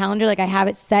like on my calendar. Like I have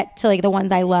it set to like the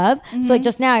ones I love. So like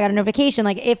just now I got a notification.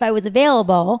 Like if I was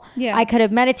available, I could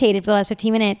have meditated for the last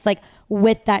 15 minutes, like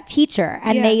with that teacher.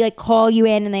 And they like call you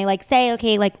in and they like say,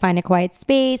 okay, like find a quiet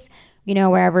space, you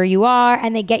know, wherever you are,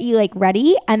 and they get you like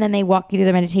ready, and then they walk you through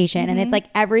the meditation. And it's like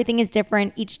everything is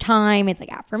different each time. It's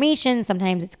like affirmations,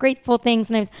 sometimes it's grateful things,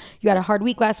 sometimes you had a hard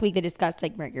week last week. They discussed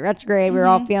like Mercury retrograde. We were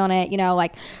all feeling it, you know,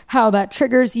 like how that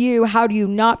triggers you, how do you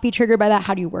not be triggered by that,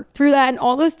 how do you work through that, and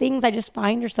all those things I just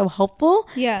find are so helpful.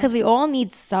 Because we all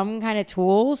need some kind of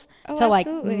tools to like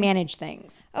manage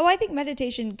things. I think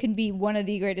meditation can be one of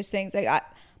the greatest things. Like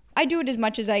I do it as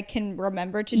much as I can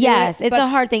remember to do it. Yes, it's a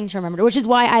hard thing to remember, which is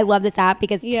why I love this app,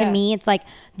 because to me, it's like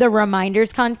the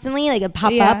reminders constantly, like it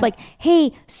pop up like,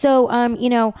 hey, so, you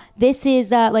know, this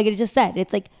is, like it just said,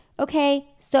 it's like, okay,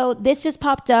 so this just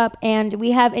popped up and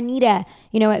we have Anita,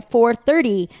 you know, at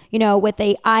 4:30, you know, with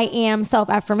a I am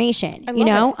self-affirmation, you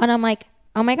know, and I'm like,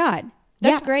 oh my God.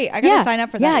 That's great. I got to sign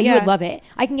up for that. Yeah, you would love it.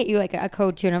 I can get you like a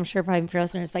code too, and I'm sure probably for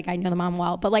listeners, like I know the mom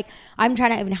well, but like I'm trying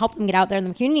to even help them get out there in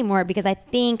the community more, because I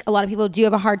think a lot of people do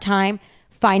have a hard time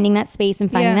finding that space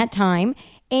and finding that time,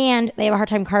 and they have a hard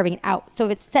time carving it out. So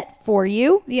if it's set for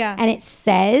you, and it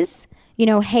says, you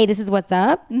know, hey, this is what's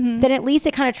up, then at least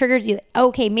it kind of triggers you.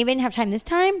 Okay, maybe I didn't have time this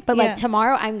time, but like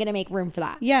tomorrow I'm going to make room for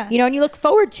that. Yeah. You know, and you look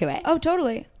forward to it. Oh,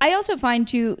 totally. I also find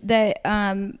too that,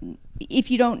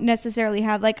 if you don't necessarily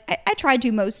have like, I tried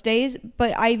to most days,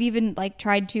 but I've even like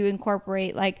tried to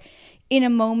incorporate like in a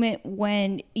moment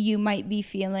when you might be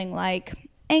feeling like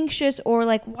anxious or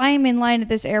like, why am I in line at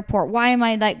this airport? Why am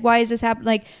I like, why is this happening?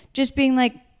 Like just being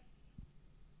like,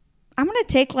 I'm going to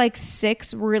take like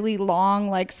 6 really long,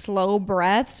 like slow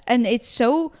breaths. And it's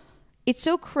so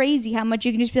crazy how much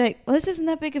you can just be like, well, this isn't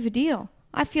that big of a deal.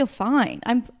 I feel fine.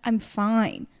 I'm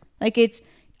fine. Like it's,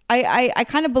 I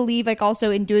kind of believe like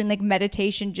also in doing like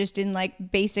meditation just in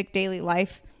like basic daily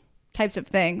life types of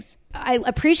things. I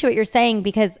appreciate what you're saying,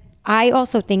 because I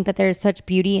also think that there's such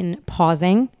beauty in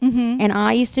pausing. And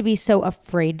I used to be so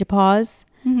afraid to pause.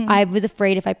 I was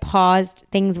afraid if I paused,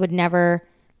 things would never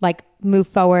like move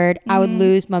forward. I would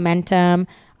lose momentum.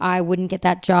 I wouldn't get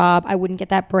that job. I wouldn't get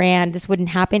that brand. This wouldn't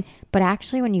happen. But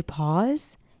actually when you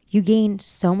pause, you gain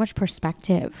so much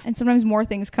perspective. And sometimes more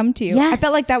things come to you. Yes. I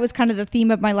felt like that was kind of the theme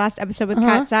of my last episode with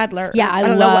Kat Sadler. Yeah, I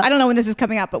don't know when this is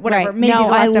coming out, but whatever. Right. Maybe the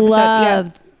last episode. I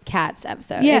loved Kat's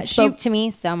episode. Yeah, it spoke to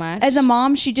me so much. As a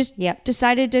mom, she just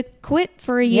decided to quit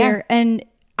for a year. And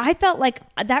I felt like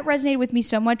that resonated with me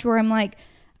so much, where I'm like,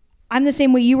 I'm the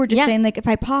same way you were just saying, like, if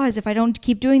I pause, if I don't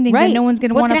keep doing things, then no one's going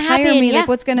to want to hire me. Like,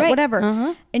 what's going to,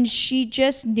 whatever. And she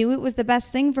just knew it was the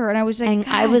best thing for her. And I was like, and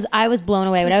I was blown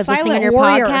away when I was listening on your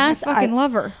podcast. I fucking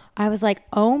love her. I was like,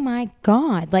 oh my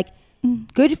God, like,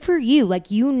 good for you. Like,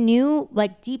 you knew,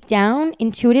 like, deep down,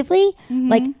 intuitively,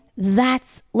 like,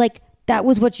 that's, like, that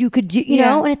was what you could do, you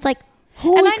know? And it's like,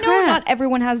 holy crap. Know not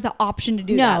everyone has the option to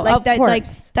do that. Like, of course.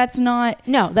 Like, that's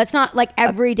not like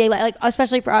everyday life. Like,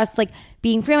 especially for us, like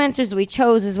being freelancers, we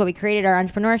chose, is what we created, our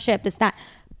entrepreneurship, this, that.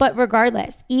 But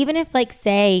regardless, even if like,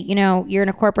 say, you know, you're in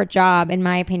a corporate job, in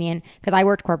my opinion, because I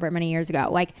worked corporate many years ago,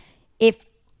 like if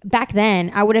back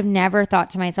then I would have never thought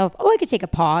to myself, oh, I could take a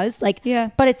pause. Like,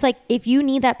 but it's like, if you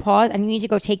need that pause and you need to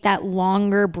go take that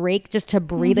longer break just to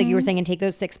breathe, like you were saying, and take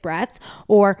those 6 breaths,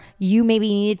 or you maybe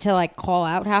needed to like call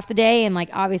out half the day, and like,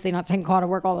 obviously not saying call to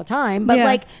work all the time, but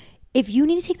like, if you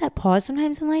need to take that pause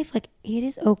sometimes in life, like it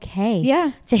is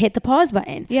okay to hit the pause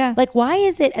button. Like, why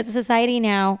is it as a society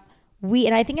now,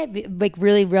 and I think I like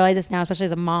really realize this now, especially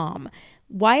as a mom.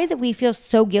 Why is it we feel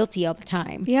so guilty all the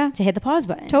time? To hit the pause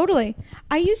button. Totally.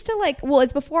 I used to like, well,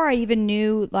 it's before I even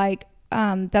knew like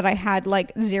that I had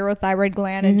like 0 thyroid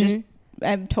gland and just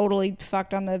I'm totally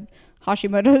fucked on the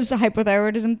Hashimoto's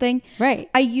hypothyroidism thing. Right.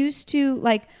 I used to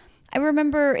like, I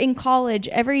remember in college,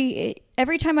 every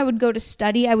time I would go to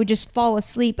study, I would just fall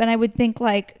asleep and I would think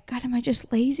like, God, am I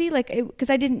just lazy? Like, because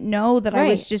I didn't know that I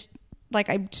was just like,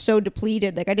 I'm so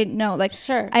depleted. Like I didn't know. Like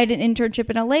I had an internship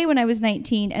in LA when I was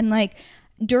 19 and like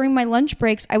during my lunch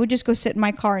breaks, I would just go sit in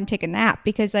my car and take a nap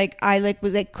because like I like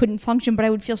was like couldn't function, but I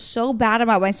would feel so bad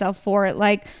about myself for it.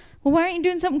 Like, well, why aren't you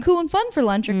doing something cool and fun for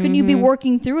lunch? Or couldn't you be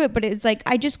working through it? But it's like,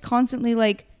 I just constantly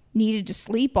like needed to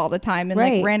sleep all the time in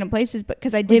like random places, but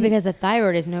because I didn't, because the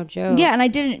thyroid is no joke. Yeah, and I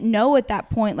didn't know at that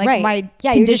point like my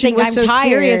condition just thinking, was so tired.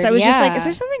 serious. I was just like, is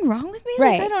there something wrong with me?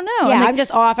 Right. Like, I don't know. Yeah, like, I'm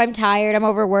just off. I'm tired. I'm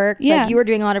overworked. Like you were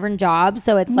doing a lot of different jobs,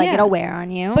 so it's like it'll wear on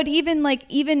you. But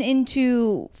even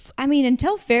into, I mean,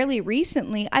 until fairly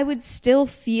recently, I would still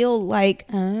feel like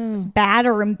bad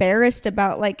or embarrassed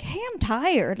about like, hey, I'm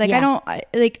tired. Like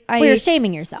you're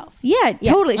shaming yourself. Yeah,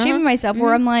 totally shaming myself.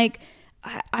 Where I'm like,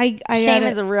 shame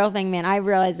is a real thing, man. I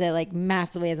realized it like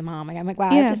massively as a mom. Like I'm like, wow,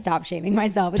 I have to stop shaming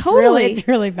myself. It's it's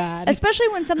really bad, especially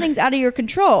when something's out of your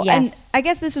control. Yes. And I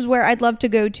guess this is where I'd love to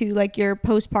go to like your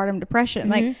postpartum depression.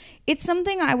 Like it's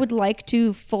something I would like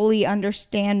to fully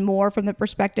understand more from the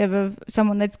perspective of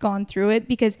someone that's gone through it,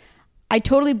 because I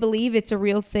totally believe it's a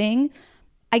real thing.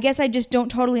 I guess I just don't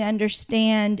totally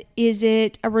understand. Is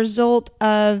it a result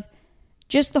of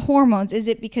just the hormones? Is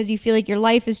it because you feel like your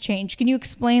life has changed? Can you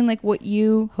explain like what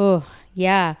you... Oh,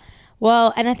 yeah.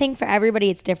 Well, and I think for everybody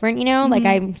it's different, you know, like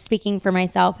I'm speaking for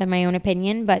myself and my own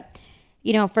opinion, but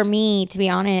you know, for me, to be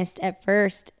honest, at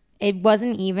first, it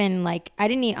wasn't even like,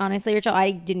 honestly, Rachael, I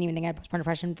didn't even think I had postpartum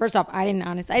depression. First off, I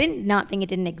did not think it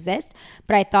didn't exist,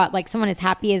 but I thought like someone as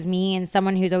happy as me and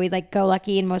someone who's always like go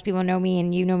lucky and most people know me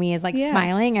and you know me as like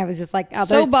smiling. I was just like, oh,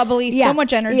 so bubbly, so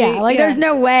much energy. Yeah, like there's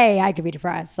no way I could be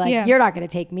depressed. Like you're not going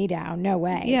to take me down. No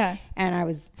way. Yeah. And I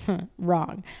was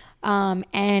wrong.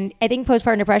 And I think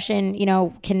postpartum depression, you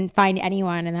know, can find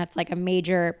anyone. And that's like a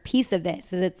major piece of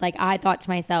this is it's like, I thought to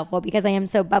myself, well, because I am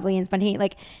so bubbly and spontaneous,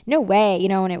 like no way, you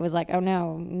know, and it was like, oh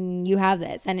no, you have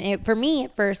this. And for me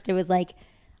at first, it was like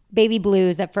baby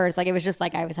blues at first. Like it was just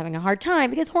like, I was having a hard time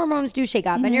because hormones do shake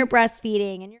up and you're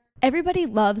breastfeeding and you're... Everybody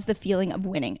loves the feeling of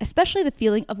winning, especially the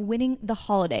feeling of winning the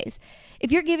holidays.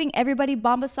 If you're giving everybody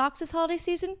Bomba socks this holiday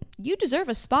season, you deserve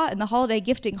a spot in the Holiday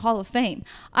Gifting Hall of Fame.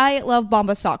 I love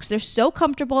Bomba socks. They're so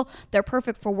comfortable. They're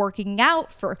perfect for working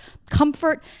out, for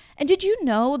comfort. And did you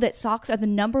know that socks are the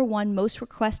 #1 most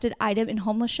requested item in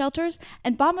homeless shelters?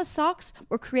 And Bomba socks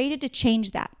were created to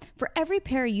change that. For every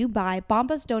pair you buy,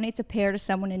 Bombas donates a pair to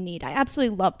someone in need. I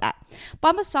absolutely love that.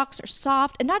 Bomba socks are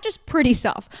soft and not just pretty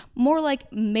soft, more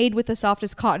like made with the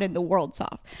softest cotton in the world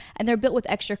soft. And they're built with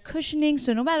extra cushioning,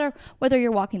 so no matter whether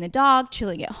you're walking the dog,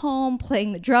 chilling at home,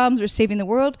 playing the drums, or saving the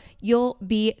world, you'll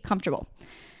be comfortable.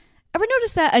 Ever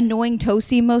notice that annoying toe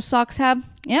seam most socks have?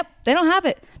 Yep, they don't have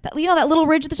it. That, you know, that little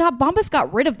ridge at the top, Bombas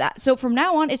got rid of that. So from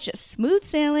now on, it's just smooth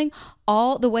sailing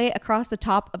all the way across the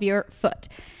top of your foot.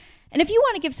 And if you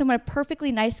want to give someone a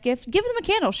perfectly nice gift, give them a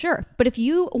candle, sure. But if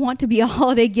you want to be a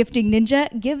holiday gifting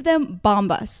ninja, give them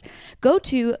Bombas. Go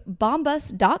to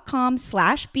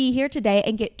bombas.com/be here today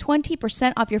and get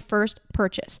 20% off your first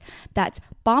purchase. That's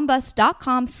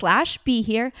bombas.com/be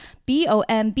here,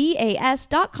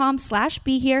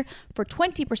 BOMBAS.com/be here for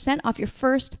 20% off your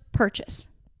first purchase.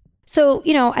 So,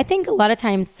 you know, I think a lot of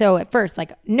times, so at first,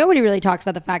 like nobody really talks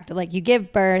about the fact that like you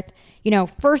give birth, you know,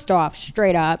 first off,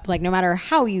 straight up, like no matter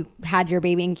how you had your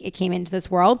baby and it came into this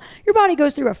world, your body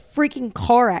goes through a freaking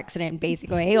car accident,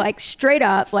 basically, like straight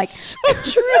up, like so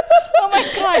true. Oh my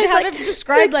God, have it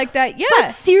described like that. Yeah.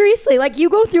 But seriously, like you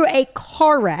go through a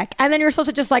car wreck and then you're supposed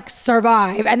to just like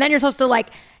survive. And then you're supposed to like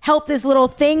help this little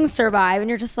thing survive. And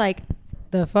you're just like,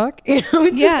 the fuck? You know,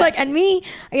 it's just like, and me,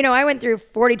 you know, I went through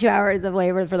 42 hours of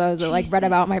labor for those that like read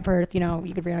about my birth, you know,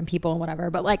 you could read on People and whatever,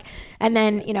 but like, and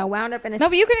then, you know, wound up in a... No,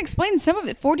 but you can explain some of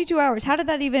it. 42 hours. How did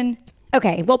that even...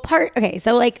 Okay, well,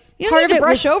 so like you don't part need of to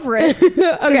brush over it.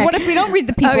 Okay. What if we don't read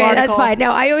the People article? That's fine.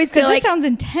 No, I always feel like... this sounds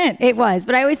intense. It was,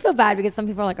 but I always feel bad because some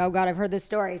people are like, oh God, I've heard this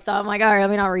story. So I'm like, all right, let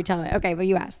me not retell it. Okay, but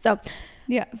you asked. So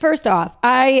Yeah. First off,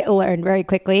 I learned very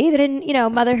quickly that in,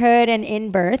 motherhood and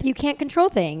in birth, you can't control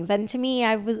things. And to me,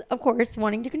 I was, of course,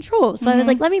 wanting to control. So I was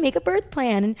like, let me make a birth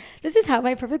plan. And this is how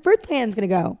my perfect birth plan is going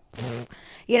to go.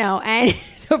 And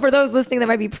so for those listening that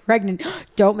might be pregnant,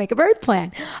 don't make a birth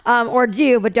plan, or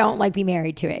do, but don't like be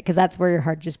married to it, because that's where your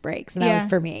heart just breaks. And that was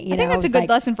for me. I think that's a good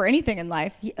lesson for anything in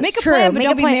life. Make a true. plan, but Make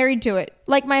don't a be plan. married to it.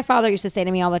 Like my father used to say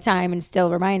to me all the time, and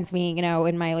still reminds me,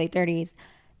 in my late 30s,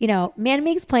 man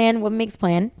makes plan, woman makes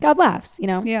plan, God laughs,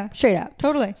 Yeah. straight up.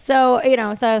 Totally. So,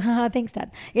 thanks,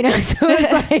 Dad. So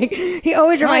it's like, he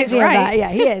always reminds me of that. Yeah,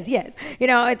 he is.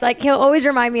 It's like, he'll always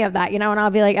remind me of that, and I'll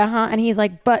be like, and he's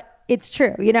like, but it's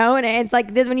true, and it's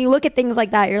like, when you look at things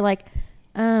like that, you're like,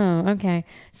 oh, okay.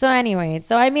 So anyway,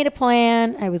 I made a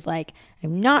plan. I was like,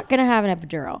 I'm not going to have an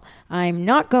epidural. I'm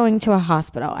not going to a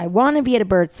hospital. I want to be at a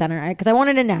birth center because I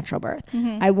wanted a natural birth.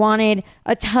 I wanted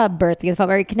a tub birth because I felt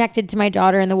very connected to my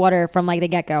daughter in the water from like the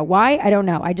get-go. Why? I don't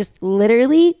know. I just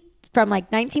literally, from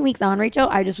like 19 weeks on, Rachel,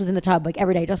 I just was in the tub like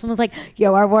every day. Justin was like,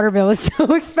 yo, our water bill is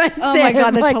so expensive. Oh my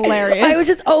God, that's like, hilarious. I was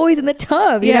just always in the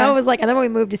tub, you know? It was like, and then when we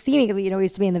moved to Simi, because we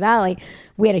used to be in the valley,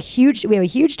 we have a huge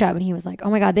tub, and he was like,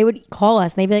 oh my God, they would call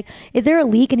us and they'd be like, is there a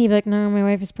leak? And he'd be like, no, my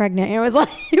wife is pregnant. And it was like,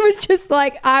 it was just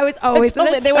like, I was always in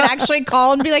the tub. They would actually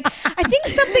call and be like, I think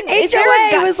something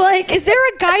HOA was like, is there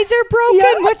a geyser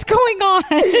broken? What's going on?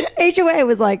 HOA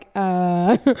was like,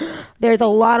 there's a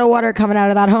lot of water coming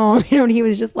out of that home. And he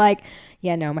was just like,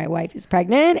 yeah, no, my wife is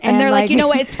pregnant. And they're like, you know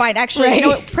what? It's fine. Actually, right? You know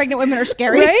what? Pregnant women are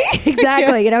scary. Right?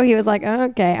 Exactly. He was like, oh,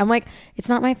 okay. I'm like, it's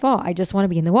not my fault. I just want to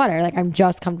be in the water. Like, I'm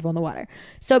just comfortable in the water.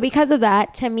 So because of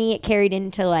that, to me, it carried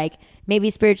into like,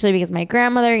 maybe spiritually, because my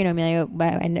grandmother, Amelia, I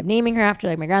ended up naming her after,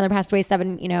 like, my grandmother passed away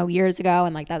 7, years ago.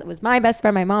 And like, that was my best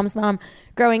friend, my mom's mom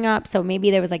growing up. So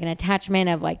maybe there was like an attachment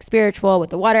of like spiritual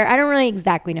with the water. I don't really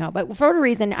exactly know, but for whatever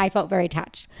reason, I felt very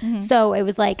attached. So it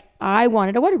was like, I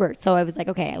wanted a water birth. So I was like,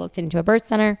 okay, I looked into a birth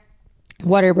center,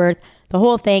 water birth, the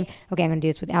whole thing. Okay, I'm going to do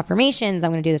this with affirmations.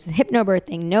 I'm going to do this with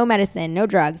hypnobirthing, no medicine, no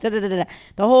drugs, the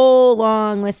whole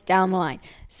long list down the line.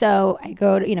 So I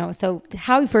go to, so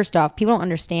how, first off, people don't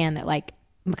understand that, like,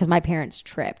 because my parents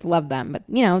tripped, love them, but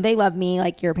they love me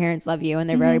like your parents love you, and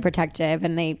they're very protective,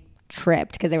 and they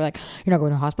tripped because they were like, you're not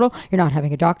going to a hospital, you're not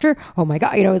having a doctor, oh my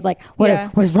God, it was like, what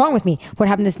is wrong with me, what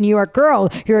happened to this New York girl,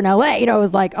 you're in LA, it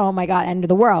was like, oh my God, end of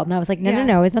the world. And I was like,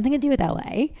 no, it's nothing to do with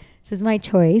LA. This is my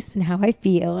choice and how I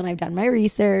feel, and I've done my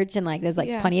research, and like there's like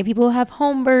plenty of people who have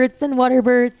home births and water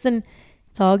births, and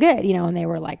it's all good, and they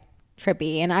were like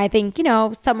trippy. And I think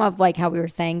some of like how we were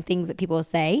saying things that people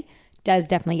say does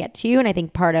definitely get to you, and I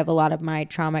think part of a lot of my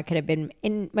trauma could have been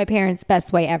in my parents'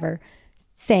 best way ever,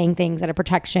 saying things out of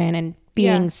protection and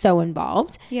being so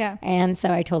involved. Yeah. And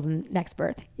so I told him, next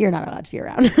birth, you're not allowed to be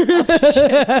around.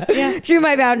 Drew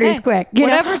my boundaries quick.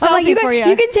 Whatever's healthy for you.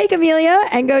 You can take Amelia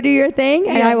and go do your thing,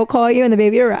 and I will call you when the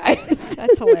baby arrives.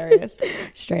 That's hilarious.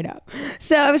 Straight up.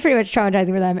 So it was pretty much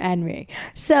traumatizing for them and me.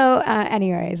 So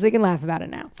anyways, we can laugh about it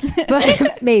now.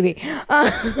 But maybe.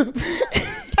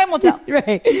 Time will tell.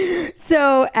 Right.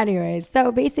 So anyways,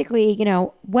 so basically,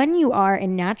 when you are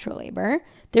in natural labor,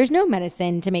 there's no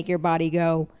medicine to make your body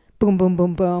go boom, boom,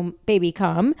 boom, boom, baby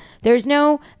come. There's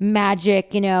no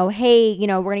magic, hey, we're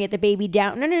going to get the baby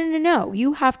down. No.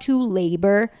 You have to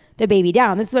labor the baby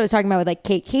down. This is what I was talking about with like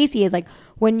Kate Casey, is like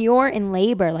when you're in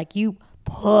labor, like you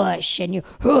push and you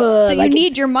so like you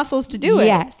need your muscles to do it.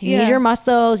 Yes, you need your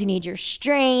muscles, you need your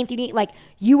strength, you need like,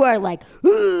 you are like,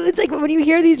 it's like when you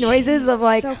hear these noises of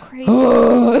like, so crazy.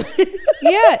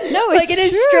 Yeah, no, it's like it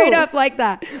is straight up like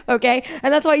that. Okay,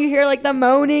 and that's why you hear like the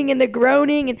moaning and the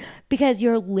groaning, and because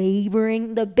you're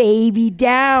laboring the baby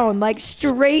down, like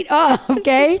straight up.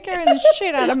 Okay, this is scaring the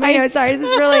shit out of me. I know. Sorry, this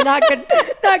is really not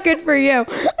good for you.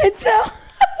 And so.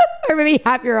 Or maybe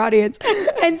half your audience.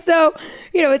 And so,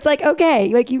 it's like,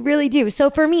 okay, like you really do. So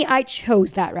for me, I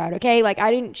chose that route. Okay. Like I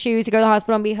didn't choose to go to the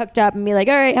hospital and be hooked up and be like,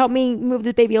 all right, help me move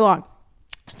this baby along.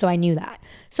 So I knew that.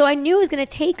 So I knew it was going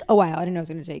to take a while. I didn't know it was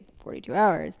going to take 42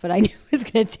 hours, but I knew it was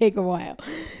going to take a while.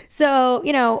 So,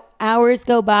 hours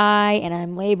go by and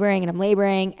I'm laboring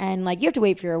and like you have to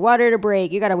wait for your water to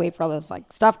break. You got to wait for all this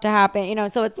like stuff to happen,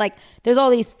 so it's like there's all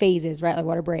these phases, right? Like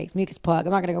water breaks, mucus plug.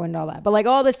 I'm not going to go into all that, but like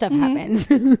all this stuff happens.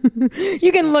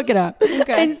 You can look it up.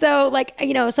 Okay. And so like,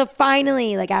 so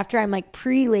finally, like after I'm like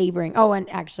pre-laboring. Oh, and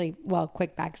actually, well,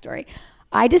 quick backstory.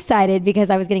 I decided, because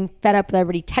I was getting fed up with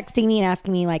everybody texting me and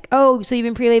asking me like, oh, so you've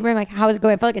been pre-laboring, like how is it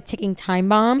going? I felt like a ticking time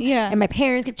bomb. Yeah. And my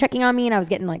parents kept checking on me and I was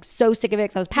getting like so sick of it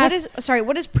because I was past.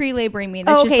 What does pre-laboring mean?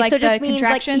 That's just like the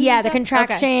contractions? Like, yeah, the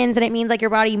contractions, and it means like your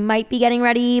body might be getting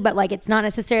ready, but like it's not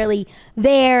necessarily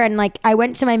there. And like I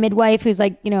went to my midwife, who's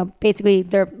like, you know, basically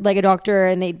they're like a doctor,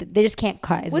 and they just can't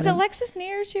cut. Was Alexis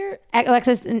Nears here?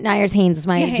 Alexis Nyers Haynes was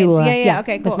my doula. Yeah.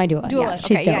 Okay, cool. That's my doula. Doula. Yeah,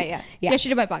 she's okay, dope. Yeah, she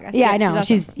did my podcast. Yeah, I know.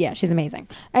 She's awesome. She's amazing.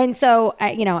 And so,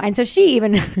 and so she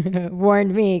even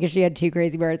warned me because she had 2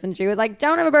 crazy births, and she was like,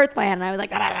 "Don't have a birth plan." And I was like,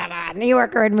 "Da, da, da, da." New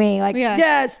Yorker in me, like,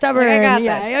 yeah, stubborn. Like, I got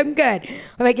this. I'm good.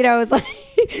 Like, it was like,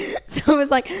 so it was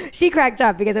like she cracked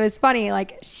up because it was funny.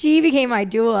 Like she became my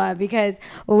doula because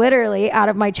literally out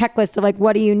of my checklist of like,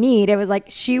 what do you need? It was like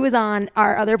she was on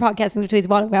our other podcast, which we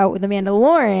talked about with Amanda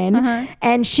Lauren,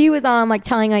 and she was on like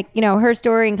telling like her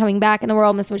story and coming back in the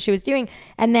world, and this is what she was doing.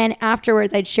 And then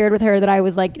afterwards, I'd shared with her that I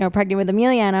was like pregnant with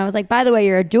Amelia, and I was like, by the way,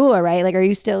 you're a doula, right? Like, are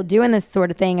you still doing this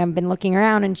sort of thing? I've been looking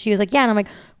around, and she was like, yeah, and I'm like,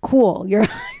 cool, you're.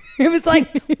 It was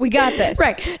like, we got this.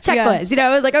 Right. Checklist. I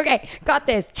was like, okay, got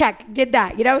this. Check. Did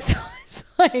that. So it's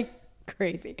like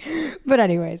crazy. But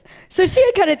anyways, so she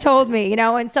had kind of told me,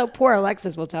 and so poor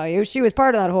Alexis will tell you, she was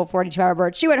part of that whole 42-hour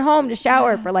birth. She went home to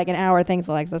shower for like an hour. Thanks,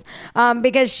 Alexis.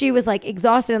 Because she was like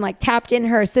exhausted and like tapped in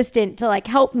her assistant to like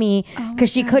help me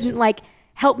because she couldn't like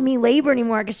help me labor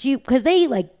anymore because they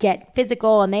like get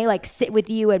physical and they like sit with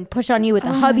you and push on you with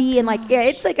the hubby and like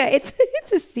it's like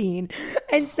it's a scene.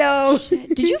 And so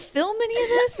did you film any of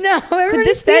this? No. Could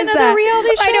this be another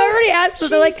reality show? I know, everybody asked. So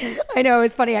they're like, I know, it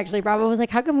was funny actually. Bravo was like,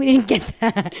 how come we didn't get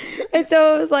that? And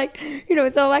so it was like,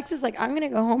 so Alexis like, I'm gonna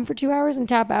go home for 2 hours and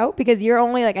tap out because you're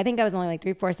only like, I think I was only like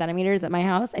 3-4 centimeters at my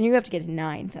house, and you have to get to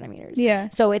 9 centimeters. Yeah.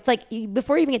 So it's like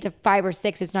before you even get to 5 or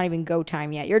 6, it's not even go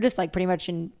time yet. You're just like pretty much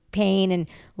in pain and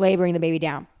laboring the baby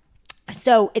down.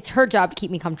 So it's her job to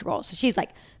keep me comfortable. So she's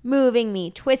like moving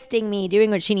me, twisting me, doing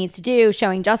what she needs to do,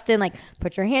 showing Justin like,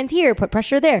 put your hands here, put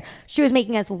pressure there. She was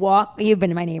making us walk. You've been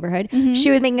to my neighborhood.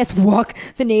 She was making us walk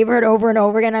the neighborhood over and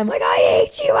over again. I'm like, I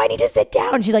hate you. I need to sit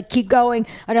down. She's like, keep going.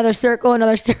 Another circle,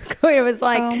 another circle. It was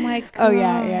like, oh my God. Oh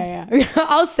yeah.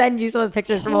 I'll send you some of those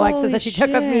pictures from Alexis that she took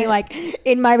of me like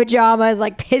in my pajamas,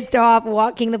 like pissed off,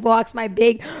 walking the blocks, my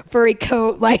big furry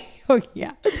coat, like, oh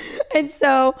yeah. And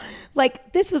so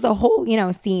like this was a whole,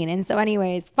 scene. And so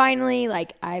anyways, finally,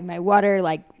 like my water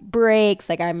like breaks,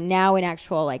 like I'm now in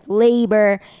actual like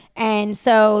labor. And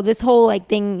so this whole like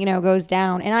thing, goes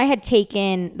down. And I had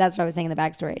taken, that's what I was saying in the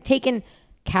backstory, I'd taken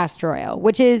castor oil,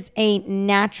 which is a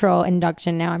natural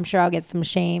induction. Now I'm sure I'll get some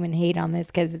shame and hate on this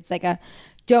because it's like a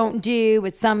don't do,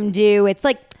 but some do. It's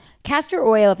like castor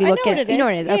oil, if you look at it, you know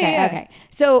what it is. Okay.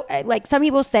 So like some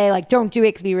people say like don't do it,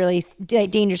 it could be really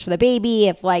dangerous for the baby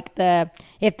if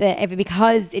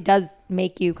because it does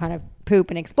make you kind of poop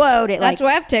and explode. That's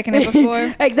why I've taken it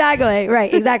before. Exactly.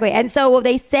 Right. Exactly. And so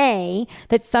they say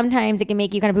that sometimes it can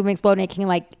make you kind of poop and explode, and it can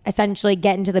like essentially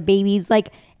get into the baby's like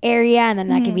area, and then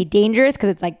that can be dangerous because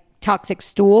it's like toxic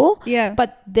stool. Yeah.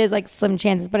 But there's like slim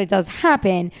chances, but it does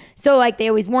happen. So like they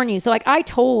always warn you. So like I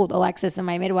told Alexis and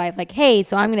my midwife like, hey,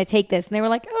 so I'm going to take this. And they were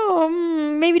like, oh,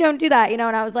 maybe don't do that. And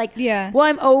I was like, yeah, well,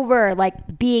 I'm over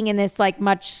like being in this like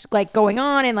much like going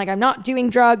on, and like I'm not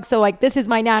doing drugs. So like this is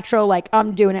my natural, like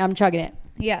I'm doing it. I'm chugging it.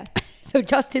 Yeah. So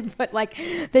Justin put like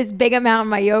this big amount in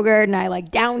my yogurt, and I like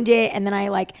downed it. And then I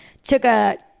like took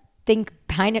a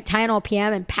Tylenol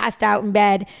PM and passed out in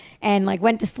bed and like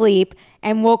went to sleep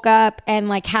and woke up and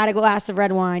like had a glass of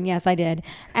red wine. Yes, I did.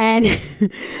 And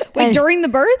wait, during the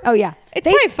birth? Oh yeah. It's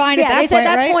probably fine at that point, they said at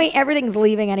that right? point everything's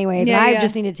leaving anyways. Yeah, and I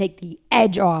just need to take the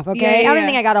edge off, okay? I don't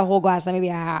think I got a whole glass, maybe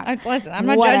a half. Listen, I'm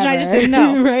not judging, I just didn't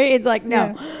know. Right? It's like,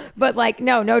 no. Yeah. But like,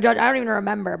 no judge. I don't even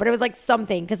remember. But it was like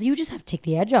something, because you just have to take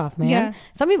the edge off, man. Yeah.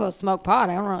 Some people smoke pot.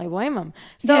 I don't really blame them.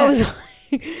 So it was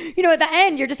like, at the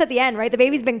end, you're just at the end, right? The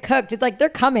baby's been cooked. It's like they're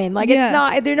coming. Like it's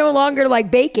not, they're no longer like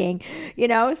baking,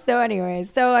 So anyways,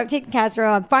 so I've taken castor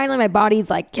oil, and finally my body's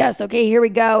like, yes, okay, here we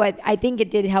go. I think it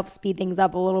did help speed things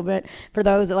up a little bit for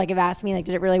those that like have asked me, like,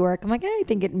 did it really work? I'm like, I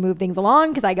think it moved things along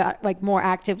because I got like more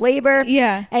active labor.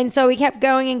 Yeah. And so we kept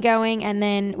going and going, and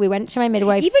then we went to my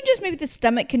midwife. Even just maybe the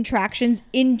stomach contractions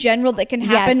in general that can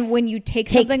happen when you take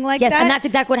something like that. And that's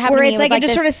exactly what happened. Where it's like it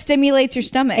just sort of stimulates your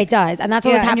stomach. It does. And that's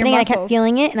what was happening. I kept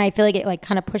feeling it, and I feel like it like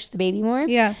kind of pushed the baby more.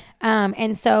 Yeah.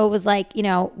 And so it was like,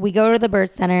 we go to the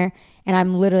birth center, and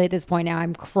I'm literally at this point now,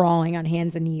 I'm crawling on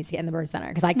hands and knees to get in the birth center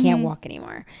because I can't walk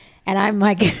anymore. And I'm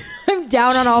like, I'm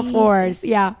down on all fours.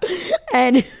 Yeah.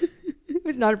 And it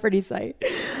was not a pretty sight.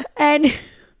 And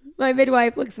my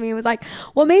midwife looks at me and was like,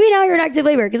 well, maybe now you're in active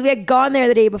labor, because we had gone there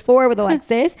the day before with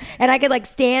Alexis and I could like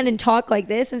stand and talk like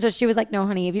this. And so she was like, no,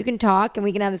 honey, if you can talk and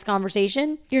we can have this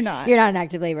conversation, you're not in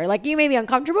active labor. Like, you may be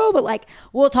uncomfortable, but like,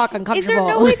 we'll talk uncomfortable. Is there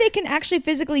no way they can actually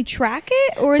physically track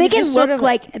it? Or is they it can just look sort of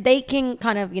like they can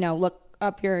kind of, look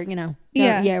up your,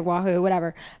 Wahoo,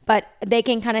 whatever. But they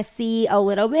can kind of see a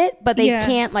little bit, but they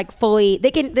can't like fully.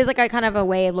 They can. There's like a kind of a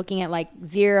way of looking at like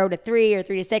 0 to 3 or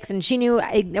 3 to 6, and she knew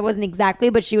it wasn't exactly,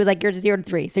 but she was like, you're 0 to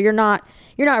 3, so you're not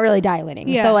really dilating.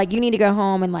 Yeah. So like, you need to go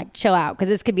home and like chill out, because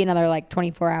this could be another like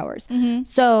 24 hours. Mm-hmm.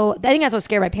 So I think that's what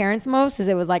scared my parents most, is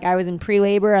it was like I was in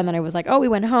pre-labor, and then it was like, oh, we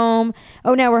went home.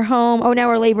 Oh, now we're home. Oh, now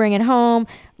we're laboring at home.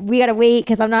 We got to wait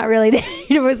because I'm not really there.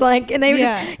 It was like, and they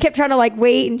just kept trying to like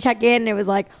wait and check in. And it was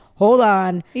like, hold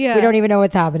on. Yeah. We don't even know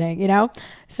what's happening,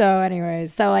 So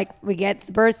anyways, so like we get to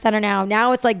the birth center now.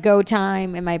 Now it's like go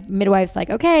time. And my midwife's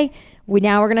like, okay, we're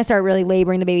going to start really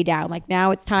laboring the baby down. Like, now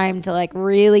it's time to like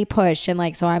really push. And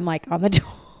like, so I'm like on the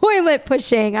toilet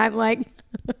pushing. I'm like,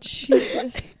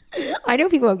 Jesus. I know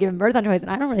people have given birth on toys,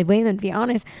 and I don't really blame them, to be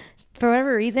honest, for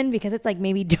whatever reason, because it's like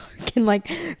maybe dark and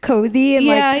like cozy and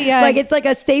like it's like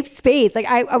a safe space. Like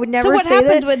I would never. So what say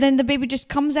happens that. when then the baby just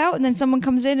comes out and then someone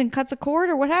comes in and cuts a cord,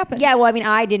 or what happens? Yeah, well, I mean,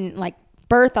 I didn't like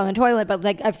birth on the toilet, but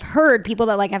like I've heard people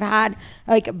that like have had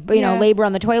like labor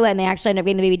on the toilet, and they actually end up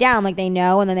getting the baby down. Like, they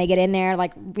know, and then they get in there,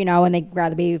 like and they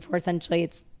grab the baby before essentially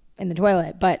it's in the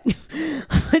toilet. But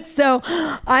so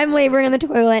I'm laboring on the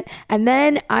toilet, and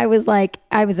then I was like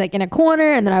in a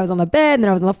corner, and then I was on the bed, and then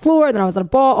I was on the floor, and then I was on a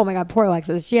ball. Oh my God, poor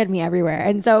Alexis. She had me everywhere.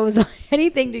 And so it was like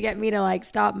anything to get me to like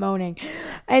stop moaning.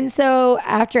 And so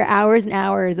after hours and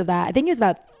hours of that, I think it was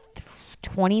about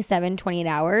 28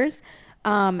 hours,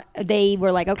 they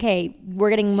were like, okay,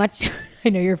 we're getting much. I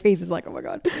know your face is like, oh my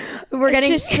God,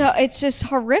 it's just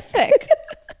horrific.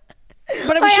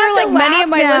 But I'm sure like many of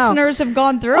my listeners have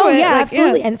gone through it. Oh yeah, like,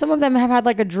 absolutely. Yeah. And some of them have had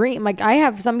like a dream. Like, I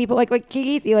have some people like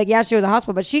Kiki, like, yeah, she was in the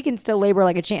hospital, but she can still labor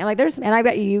like a champ. Like, and I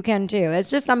bet you can too. It's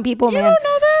just some people, man. You don't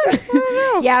know that? I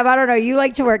don't know. Yeah, but I don't know. You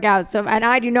like to work out, and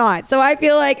I do not. So I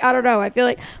feel like, I don't know. I feel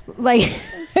like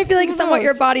somewhat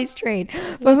your body's trained.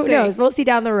 But who knows? We'll see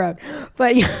down the road.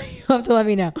 But you'll have to let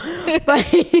me know.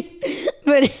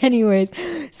 But anyways,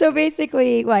 so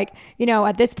basically, like,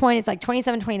 at this point, it's like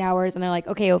 28 hours, and they're like,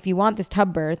 okay, well, if you want this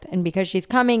tub birth, and because she's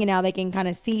coming, and now they can kind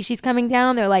of see she's coming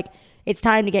down, they're like, it's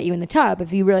time to get you in the tub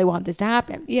if you really want this to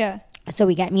happen. Yeah. So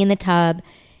we get me in the tub.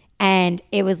 And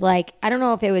it was like, I don't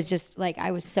know if it was just like I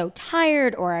was so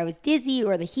tired, or I was dizzy,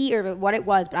 or the heat, or what it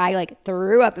was, but I like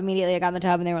threw up immediately. I got in the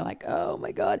tub, and they were like, oh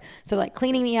my God. So like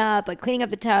cleaning me up, like cleaning up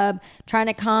the tub, trying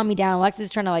to calm me down. Alexis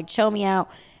trying to like chill me out.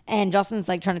 And Justin's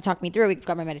like trying to talk me through. We've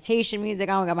got my meditation music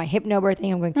on. We got my hypnobirth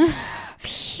thing. I'm going,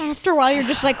 peace. After a while, you're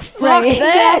just like, fuck this.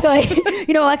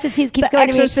 Exactly. Alexis keeps going to me. The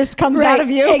exorcist comes out of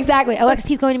you. Exactly. Alexis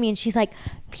keeps going to me, and she's like,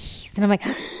 peace. And I'm like,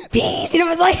 peace. I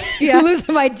was like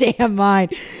losing my damn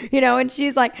mind, and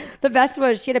she's like, the best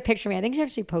was she had a picture of me. I think she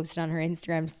actually posted on her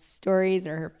Instagram stories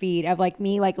or her feed of like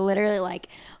me, like literally like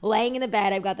laying in the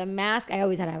bed. I've got the mask. I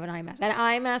always had to have an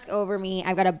eye mask over me.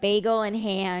 I've got a bagel in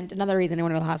hand. Another reason I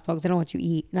went to the hospital, because I don't want you to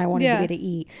eat, and I wanted to be able to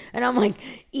eat. And I'm like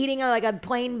eating like a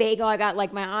plain bagel. I got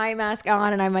like my eye mask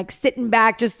on, and I'm like sitting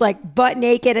back, just like butt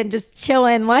naked and just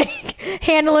chilling, like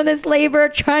handling this labor,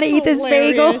 trying to eat this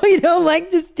bagel,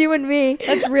 like just doing me.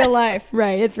 That's real life.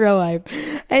 Right, it's real life.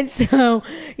 And so,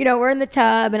 we're in the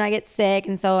tub, and I get sick,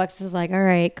 and so Alexis is like, all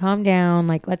right, calm down,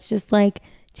 like, let's just like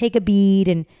take a beat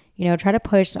and try to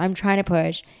push. So I'm trying to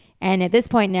push, and at this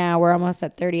point now we're almost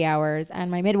at 30 hours, and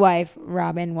my midwife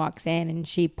Robin walks in, and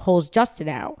she pulls Justin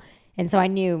out. And so I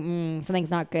knew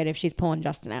something's not good if she's pulling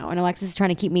Justin out. And Alexis is trying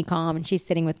to keep me calm, and she's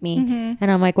sitting with me. Mm-hmm.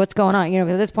 And I'm like, what's going on?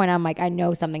 Because at this point I'm like, I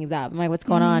know something's up. I'm like, what's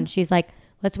going on? She's like,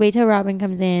 let's wait till Robin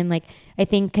comes in. Like, I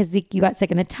think because you got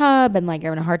sick in the tub, and like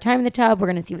you're having a hard time in the tub, we're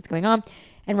going to see what's going on.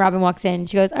 And Robin walks in.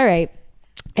 She goes, all right,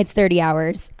 it's 30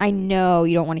 hours. I know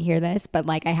you don't want to hear this, but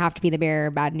like I have to be the bearer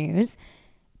of bad news.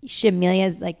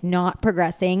 Shamilia's like not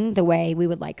progressing the way we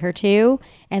would like her to,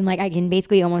 and like I can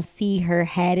basically almost see her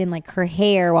head and like her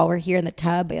hair while we're here in the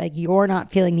tub, but like you're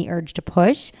not feeling the urge to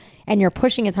push, and you're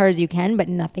pushing as hard as you can, but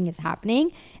nothing is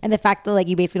happening. And the fact that like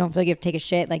you basically don't feel like you have to take a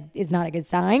shit like is not a good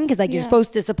sign, because like you're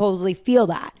supposed to supposedly feel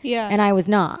that. And I was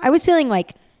not. I was feeling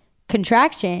like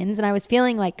contractions, and I was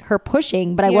feeling like her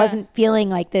pushing, but I wasn't feeling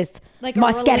like this like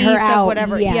must get her out,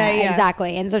 whatever.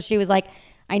 Exactly. And so she was like,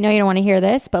 I know you don't want to hear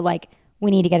this, but like we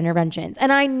need to get interventions.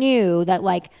 And I knew that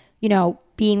like,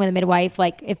 being with a midwife,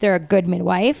 like if they're a good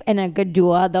midwife and a good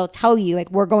doula, they'll tell you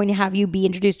like, we're going to have you be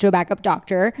introduced to a backup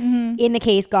doctor in the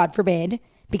case, God forbid,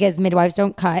 because midwives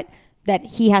don't cut, that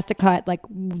he has to cut, like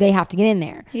they have to get in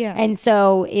there. Yeah. And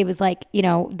so it was like, you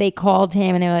know, they called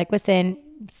him and they were like, listen,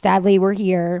 sadly we're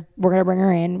here. We're going to bring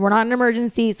her in. We're not an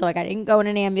emergency. So like I didn't go in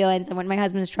an ambulance. I went in my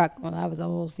husband's truck. Well, that was a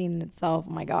whole scene in itself.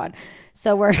 Oh my God.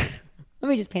 So we're, let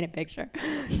me just paint a picture.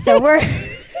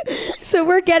 So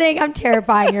we're getting, I'm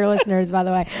terrifying your listeners, by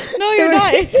the way. No, So you're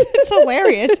not. It's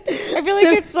hilarious. I feel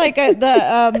like it's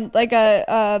like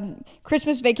a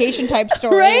Christmas Vacation type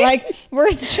story, Right? like where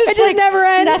it's just It like never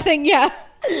ends. nothing. Yeah.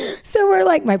 So we're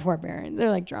like, my poor parents,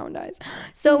 they're like traumatized.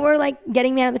 So we're like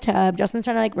getting me out of the tub. Justin's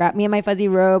trying to like wrap me in my fuzzy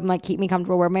robe and like keep me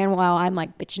comfortable. Where meanwhile I'm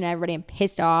like bitching at everybody and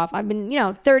pissed off. I've been,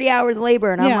 30 hours of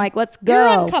labor and I'm like, let's go.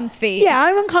 You're uncomfy. Yeah,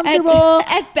 I'm uncomfortable.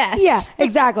 At best. Yeah,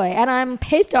 exactly. And I'm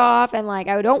pissed off and like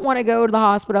I don't want to go to the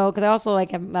hospital because I also like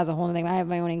that's a whole other thing. I have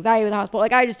my own anxiety with the hospital.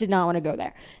 Like I just did not want to go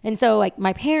there. And so like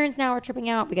my parents now are tripping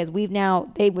out because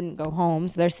they wouldn't go home.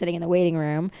 So they're sitting in the waiting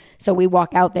room. So we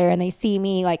walk out there and they see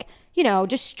me like,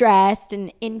 just stressed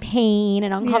and in pain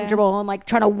and uncomfortable and like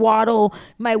trying to waddle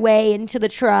my way into the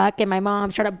truck, and my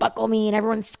mom's trying to buckle me and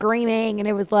everyone's screaming, and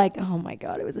it was like, oh my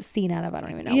God, it was a scene out of I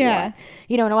don't even know what.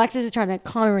 And Alexis is trying to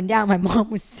calm everyone down. My mom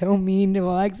was so mean to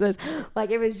Alexis. Like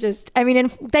it was just,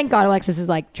 and thank God Alexis is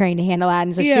like trained to handle that,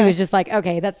 and so she was just like,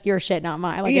 okay, that's your shit, not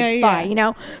mine. Like it's fine,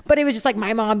 But it was just like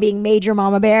my mom being major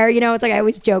mama bear, it's like I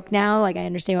always joke now, like I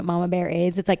understand what mama bear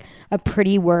is. It's like a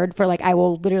pretty word for like I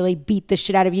will literally beat the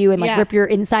shit out of you and like rip your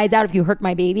insides out if you hurt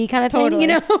my baby kind of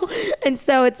thing, And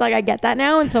so it's like I get that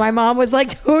now. And so my mom was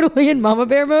like totally in mama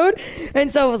bear mode.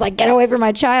 And so it was like, get away from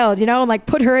my child, and like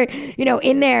put her,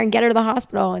 in there and get her to the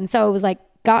hospital. And so it was like,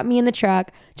 got me in the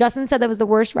truck. Justin said that was the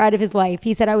worst ride of his life.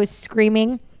 He said I was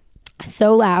screaming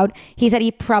so loud. He said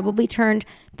he probably turned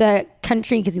the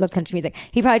country, because he loved country music,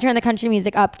 he probably turned the country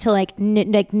music up to like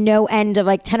no end of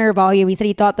like tenor volume. He said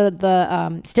he thought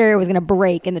the stereo was gonna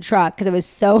break in the truck because it was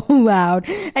so loud,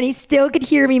 and he still could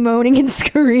hear me moaning and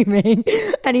screaming.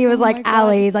 And he was like,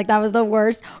 Allie, he's like, that was the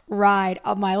worst ride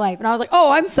of my life. And I was like,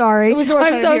 oh, I'm sorry, I'm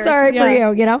so sorry for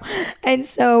you, And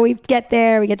so we get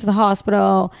there, we get to the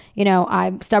hospital,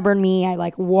 I'm stubborn me, I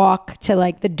like walk to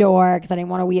like the door because I didn't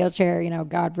want a wheelchair,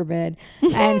 God forbid.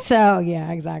 And so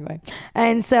yeah, exactly.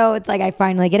 And so it's like I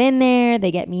finally get in there,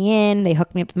 they get me in, they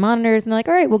hook me up to the monitors, and they're like,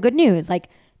 all right, well, good news. Like,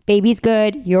 baby's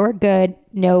good, you're good,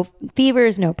 no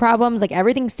fevers, no problems, like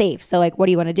everything's safe. So like, what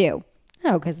do you want to do?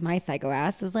 Oh, because my psycho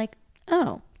ass is like,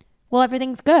 oh, well,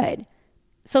 everything's good.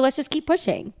 So let's just keep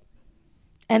pushing.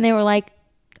 And they were like,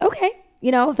 okay,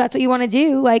 if that's what you want to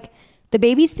do, like the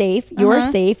baby's safe, you're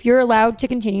safe, you're allowed to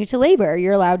continue to labor.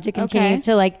 You're allowed to continue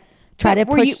to like try to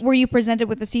push. Were you presented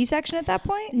with a C-section at that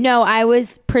point? No, I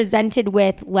was presented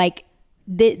with like,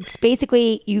 it's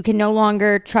basically you can no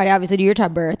longer try to obviously do your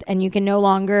tub birth, and you can no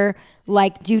longer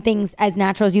like do things as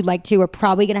natural as you'd like to. We're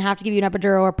probably going to have to give you an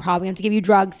epidural, or probably have to give you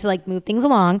drugs to like move things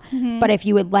along. But if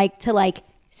you would like to like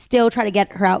still try to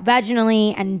get her out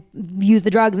vaginally and use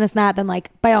the drugs and this and that, then like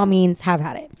by all means have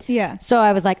at it. Yeah. So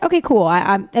I was like, okay, cool.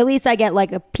 I'm at least I get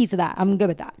like a piece of that. I'm good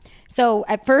with that. So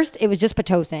at first it was just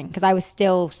Pitocin because I was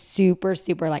still super,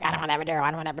 super like, I don't want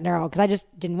epidural because I just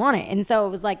didn't want it. And so it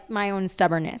was like my own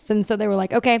stubbornness. And so they were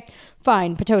like, okay,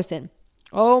 fine, Pitocin.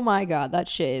 Oh my God, that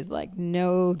shit is like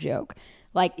no joke.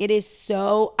 Like it is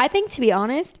so, I think, to be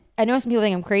honest, I know some people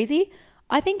think I'm crazy.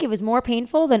 I think it was more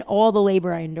painful than all the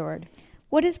labor I endured.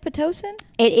 What is Pitocin?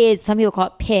 It is, some people call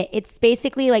it PIT. It's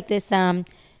basically like this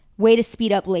way to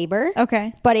speed up labor.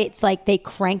 Okay. But it's like they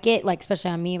crank it, like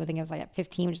especially on me, I think it was like at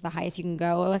 15, which is the highest you can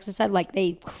go, Alexa said. Like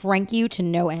they crank you to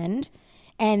no end.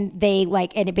 And they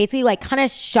like, and it basically like kind of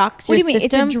shocks your system. What do you mean?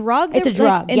 It's a drug? It's a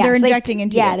drug. Like, and they're injecting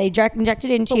into you? Yeah, they inject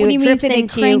it into you. What do you mean they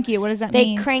crank you? What does that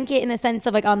mean? They crank it in the sense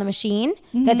of like on the machine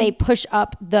that they push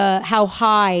up how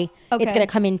high it's going to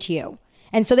come into you.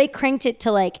 And so they cranked it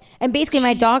to like, and basically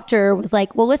my doctor was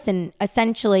like, well, listen,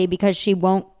 essentially because she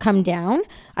won't come down,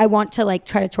 I want to like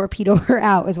try to torpedo her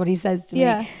out is what he says to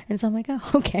me. And so I'm like,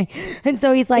 oh, okay. And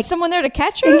so he's like, is someone there to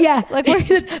catch her? Yeah. Like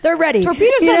they're ready.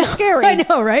 Torpedo sounds scary. I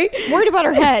know, right? Worried about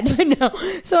her head. I know.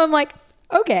 So I'm like,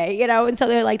 okay, and so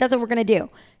they're like, that's what we're going to do.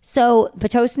 So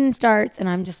Pitocin starts and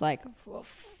I'm just like, well,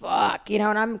 fuck, and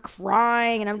I'm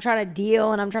crying and I'm trying to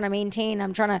deal and I'm trying to maintain.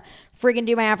 I'm trying to freaking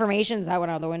do my affirmations. That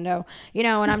went out the window, and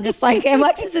I'm just like, and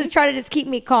Alexis is trying to just keep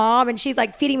me calm, and she's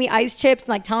like feeding me ice chips and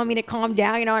like telling me to calm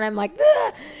down, and I'm like,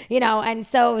 and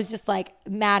so it was just like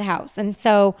madhouse. And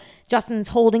so Justin's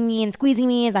holding me and squeezing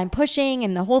me as I'm pushing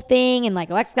and the whole thing. And like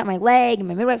Alexis got my leg and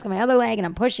my midwife's got my other leg and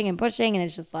I'm pushing and pushing. And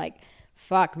it's just like,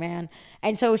 fuck, man.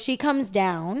 And so she comes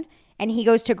down and he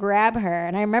goes to grab her.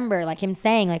 And I remember like him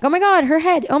saying like, oh my God, her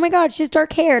head. Oh my God, she has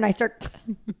dark hair. And I start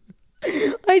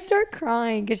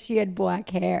crying because she had black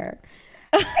hair.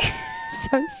 So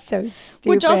sounds so stupid.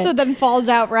 Which also then falls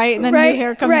out, right? And then new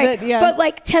hair comes in. Yeah. But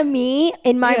like to me,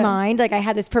 in my mind, like I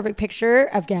had this perfect picture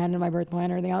again in my birth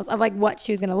plan or anything else of like what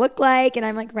she was gonna look like, and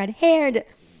I'm like red haired,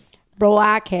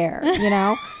 black hair, you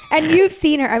know. And you've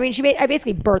seen her. I mean, I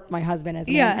basically birthed my husband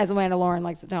as Amanda Lauren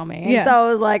likes to tell me. And so I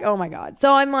was like, oh my god.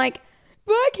 So I'm like,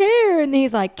 black hair, and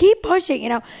he's like, keep pushing, you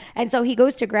know. And so he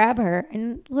goes to grab her,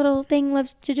 and little thing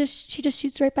loves to she just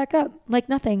shoots right back up like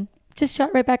nothing. Just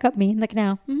shot right back up me in the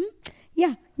canal. Mm-hmm.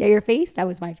 Yeah, your face. That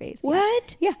was my face.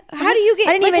 What? Yeah. How do you get?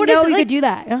 I didn't even know you could do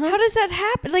that. How does that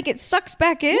happen? Like it sucks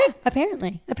back in? Yeah,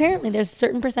 apparently, there's a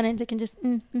certain percentage that can just.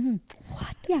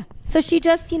 What? Yeah. So she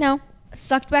just,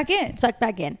 sucked back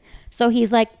in. So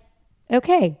he's like,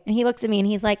 okay, and he looks at me and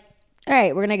he's like, all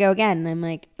right, we're gonna go again. And I'm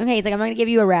like, okay. He's like, I'm gonna give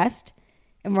you a rest,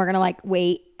 and we're gonna like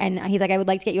wait. And he's like, I would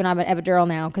like to get you on an epidural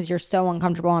now because you're so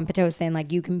uncomfortable on Pitocin.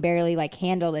 Like you can barely like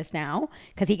handle this now,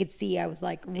 because he could see I was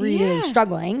like really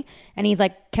struggling. And he's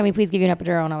like, can we please give you an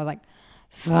epidural? And I was like,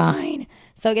 fine.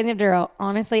 So he gives me an epidural.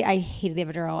 Honestly, I hated the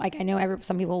epidural. Like I know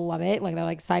some people love it. Like they're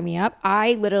like, sign me up.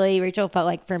 I literally, Rachel, felt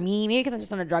like for me, maybe because I'm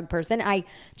just not a drug person, I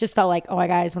just felt like, oh my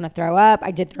God, I just want to throw up.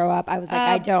 I did throw up. I was like,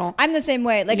 I don't. I'm the same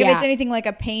way. Like if it's anything like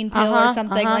a pain pill or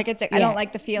something, like it's like, I don't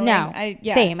like the feeling. No,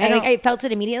 same. I felt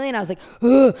it immediately and I was like,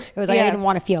 ugh. It was like, I didn't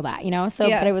want to feel that, So,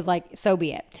 but it was like, so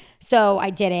be it. So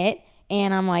I did it.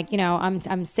 And I'm like,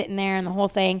 I'm sitting there and the whole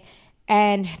thing.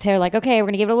 And they're like, okay, we're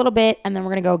going to give it a little bit and then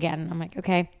we're going to go again. And I'm like,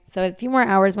 okay. So a few more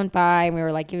hours went by and we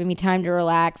were like giving me time to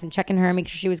relax and checking her, make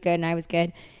sure she was good and I was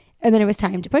good. And then it was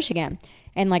time to push again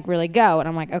and like really go. And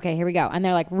I'm like, okay, here we go. And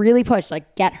they're like, really push,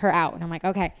 like get her out. And I'm like,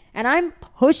 okay. And I'm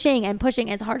pushing and pushing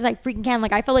as hard as I freaking can.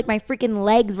 Like I felt like my freaking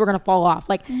legs were going to fall off.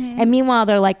 Like, and meanwhile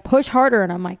they're like, push harder.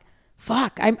 And I'm like,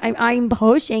 fuck, I'm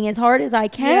pushing as hard as I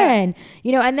can,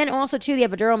 And then also too, the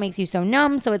epidural makes you so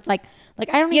numb. So it's like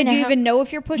I don't even know. Do you even know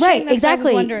if you're pushing? Right, That's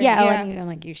exactly. What I was I'm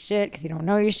like, you shit, because you don't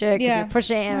know you shit, because you're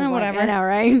pushing. And whatever. Like, I know,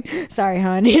 right? Sorry,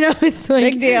 hon. It's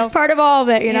like big deal. Part of all of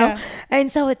it,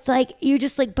 And so it's like, you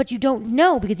just like, but you don't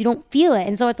know because you don't feel it.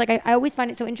 And so it's like, I always find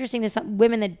it so interesting to some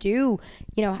women that do,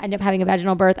 end up having a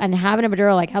vaginal birth and have an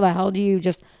epidural. Like, how the hell do you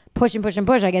just push and push and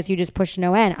push? I guess you just push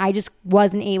no end. I just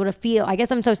wasn't able to feel. I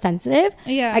guess I'm so sensitive.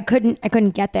 Yeah. I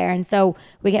couldn't get there. And so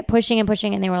we kept pushing and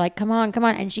pushing and they were like, come on.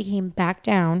 And she came back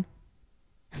down.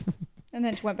 And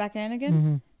then she went back in again?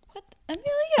 Mm-hmm. What? Amelia.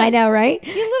 I know, right?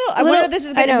 I wonder what this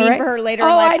is going to mean for her later in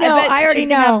Oh, life. I know. bet I already she's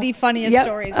know. Gonna have the funniest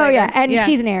stories. Oh, yeah. And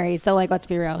she's an Aries. So, like, let's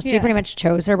be real. She Yeah. pretty much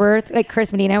chose her birth. Like,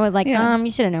 Chris Medina was like,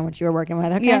 you should have known what you were working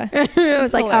with. Okay. Yeah. It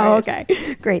was like, hilarious. oh,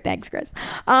 okay. Great. Thanks, Chris.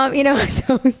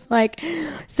 So it's like,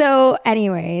 so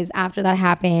anyways, after that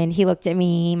happened, he looked at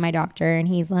me, my doctor, and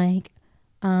he's like,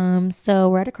 so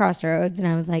we're at a crossroads. And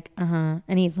I was like, uh-huh.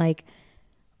 And he's like,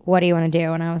 what do you want to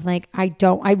do? And I was like, I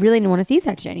really didn't want a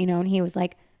C-section, And he was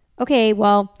like, okay,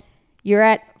 well, you're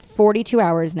at 42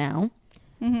 hours now.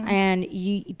 Mm-hmm.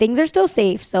 And things are still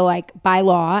safe. So like by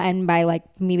law and by like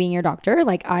me being your doctor,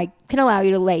 like I can allow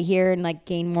you to lay here and like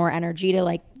gain more energy to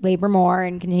like labor more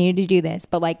and continue to do this.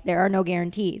 But like there are no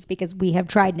guarantees because we have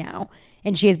tried now.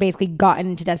 And she has basically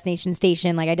gotten to destination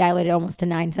station. Like I dilated almost to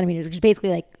 9 centimeters, which is basically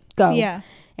like go. Yeah.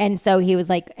 And so he was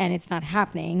like, and it's not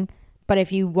happening. But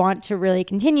if you want to really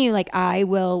continue, like I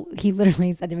will, he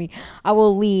literally said to me, I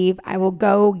will leave. I will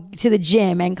go to the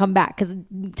gym and come back. Because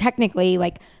technically,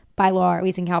 like by law, at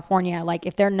least in California, like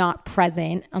if they're not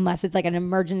present, unless it's like an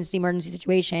emergency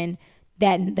situation,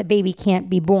 then the baby can't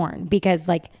be born because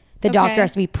like the doctor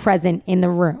has to be present in the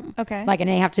room. Okay. Like, and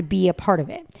they have to be a part of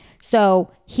it.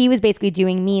 So he was basically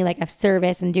doing me like a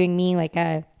service and doing me like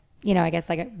a, I guess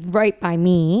like a right by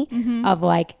me of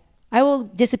like, I will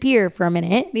disappear for a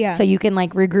minute so you can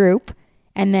like regroup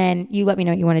and then you let me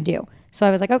know what you want to do. So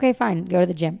I was like, okay, fine, go to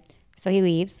the gym. So he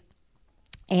leaves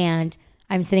and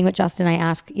I'm sitting with Justin. I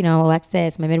ask,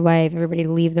 Alexis, my midwife, everybody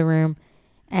to leave the room.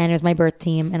 And it was my birth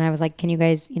team. And I was like, can you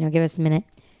guys, give us a minute?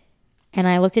 And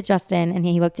I looked at Justin and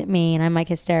he looked at me and I'm like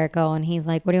hysterical. And he's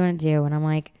like, what do you want to do? And I'm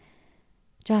like,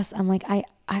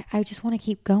 I just want to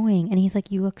keep going. And he's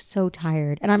like, you look so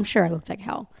tired. And I'm sure I looked like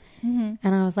hell. Mm-hmm.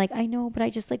 And I was like, I know, but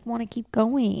I just like want to keep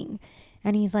going.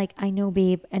 And he's like, I know,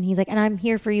 babe. And he's like, and I'm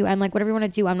here for you. And like, whatever you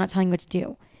want to do, I'm not telling you what to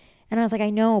do. And I was like, I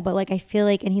know, but like, I feel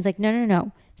like, and he's like,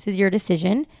 no. This is your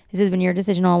decision. This has been your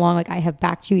decision all along. Like I have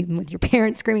backed you even with your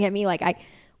parents screaming at me. Like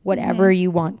whatever you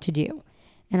want to do.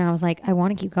 And I was like, I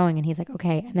want to keep going. And he's like,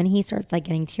 okay. And then he starts like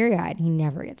getting teary eyed. He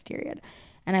never gets teary eyed.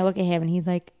 And I look at him and he's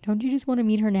like, don't you just want to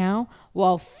meet her now?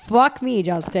 Well, fuck me,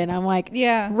 Justin. I'm like,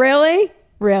 yeah, really?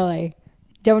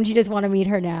 Don't you just want to meet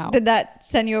her now? Did that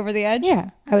send you over the edge? Yeah.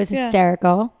 I was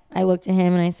hysterical. I looked at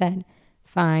him and I said,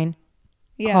 fine.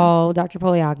 call Dr.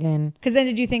 Polyagin. Because then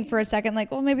did you think for a second,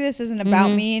 like, well, maybe this isn't about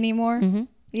me anymore?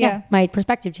 Yeah. My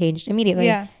perspective changed immediately.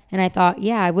 Yeah. And I thought,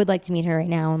 yeah, I would like to meet her right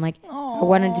now. And like, I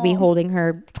wanted to be holding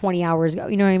her 20 hours ago.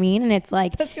 You know what I mean? And it's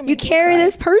like, you carry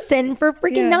this person for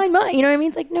freaking 9 months. You know what I mean?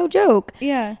 It's like, no joke.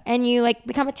 Yeah. And you like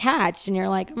become attached and you're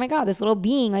like, oh my God, this little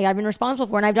being, like I've been responsible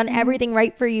for, and I've done everything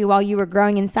right for you while you were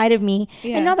growing inside of me.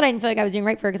 Yeah. And not that I didn't feel like I was doing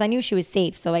right for her, because I knew she was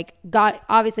safe. So like God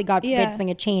forbid something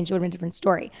had changed, it would have been a different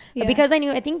story. But because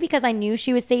I knew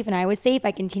she was safe and I was safe,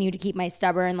 I continued to keep my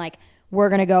stubborn, like, we're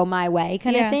going to go my way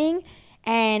kind of thing.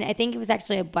 And I think it was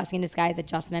actually a blessing in disguise that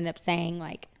Justin ended up saying,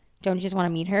 like, don't you just want to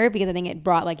meet her? Because I think it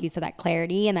brought, like you said, that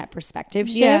clarity and that perspective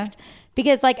shift. Yeah.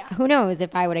 Because, like, who knows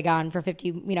if I would have gone for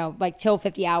 50, like, till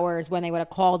 50 hours when they would have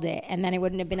called it, and then it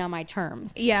wouldn't have been on my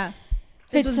terms. Yeah.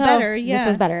 This was better. Yeah. This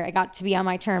was better. I got to be on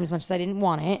my terms, much as I didn't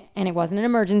want it. And it wasn't an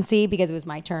emergency because it was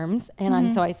my terms.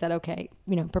 And so I said, okay,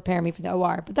 prepare me for the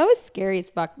OR. But that was scary as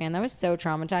fuck, man. That was so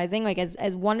traumatizing. Like,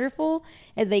 as wonderful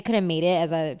as they could have made it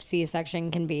as a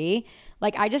C-section can be,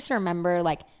 like, I just remember,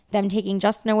 like, them taking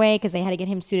Justin away because they had to get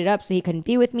him suited up so he couldn't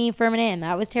be with me for a minute, and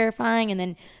that was terrifying. And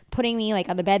then putting me, like,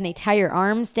 on the bed, and they tie your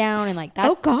arms down, and, like,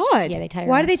 that's... Oh, God. Yeah, they tie your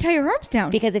Why arms. do they tie your arms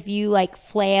down? Because if you, like,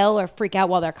 flail or freak out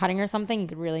while they're cutting or something, you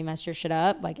could really mess your shit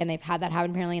up. Like, and they've had that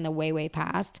happen apparently in the way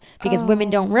past, because women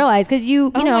don't realize, because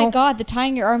you know... Oh, my God. The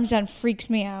tying your arms down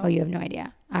freaks me out. Oh, you have no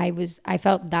idea. I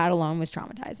felt that alone was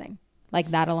traumatizing.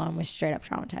 Like, that alone was straight up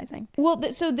traumatizing. Well,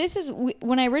 so this is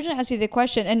when I originally asked you the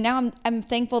question, and now I'm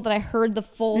thankful that I heard the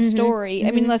full story.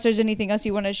 I mean, unless there's anything else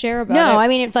you want to share about it. No, I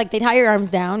mean, it's like they tie your arms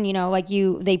down, like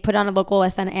they put on a local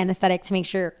anesthetic to make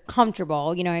sure you're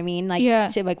comfortable, you know what I mean?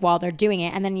 Like, to, like, while they're doing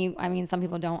it. And then some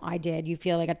people don't. I did. You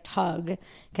feel like a tug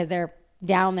because they're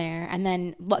down there. And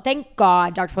then, thank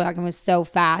God, Dr. Polyagin was so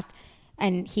fast.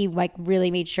 And he, like,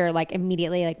 really made sure, like,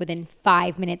 immediately, like, within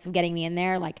 5 minutes of getting me in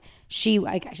there, like, she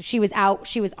was out.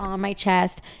 She was on my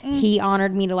chest. He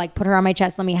honored me to, like, put her on my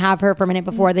chest, let me have her for a minute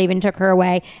before they even took her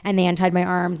away. And they untied my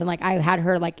arms. And, like, I had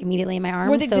her, like, immediately in my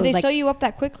arms. Did they sew you up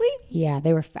that quickly? Yeah,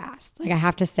 they were fast. Like, I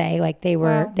have to say, like, they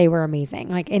were amazing.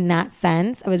 Like, in that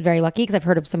sense, I was very lucky because I've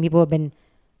heard of some people who have been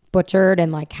butchered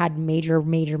and, like, had major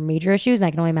issues. And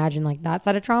I can only imagine, like, that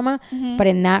side of trauma. But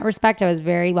in that respect, I was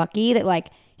very lucky that, like,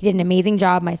 he did an amazing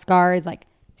job. My scar is, like,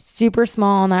 super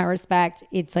small in that respect.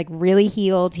 It's, like, really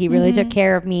healed. He really took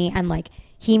care of me. And, like,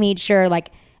 he made sure, like,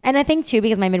 and I think too,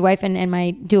 because my midwife and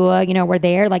my doula, were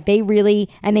there, like, they really,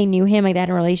 and they knew him, like, they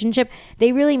had a relationship.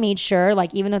 They really made sure,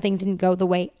 like, even though things didn't go the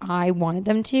way I wanted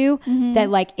them to, that,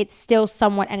 like, it still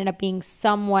somewhat ended up being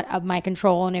somewhat of my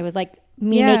control. And it was, like,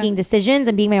 me making decisions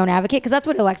and being my own advocate, because that's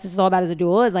what Alexis is all about as a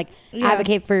doula, is, like,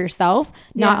 advocate for yourself,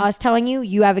 not us telling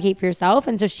you advocate for yourself.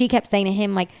 And so she kept saying to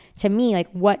him, like, to me,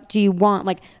 like, what do you want?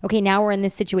 Like, okay, now we're in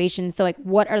this situation, so, like,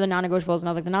 what are the non-negotiables? And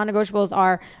I was like, the non-negotiables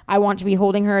are, I want to be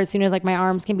holding her as soon as, like, my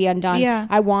arms can be undone.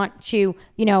 I want to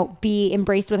be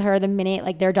embraced with her the minute,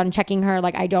 like, they're done checking her.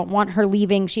 Like, I don't want her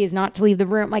leaving. She is not to leave the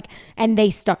room. Like, and they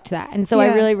stuck to that. And so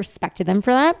I really respected them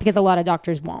for that, because a lot of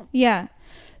doctors won't.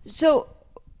 So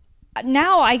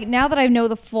now that I know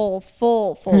the full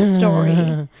story,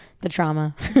 the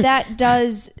trauma, that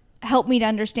does help me to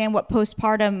understand what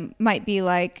postpartum might be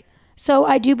like. So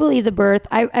I do believe the birth,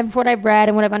 and from what I've read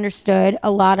and what I've understood,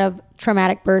 a lot of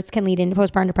traumatic births can lead into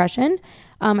postpartum depression.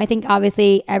 I think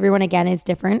obviously everyone, again, is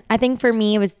different. I think for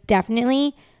me, it was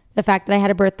definitely the fact that I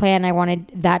had a birth plan. I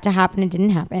wanted that to happen. It didn't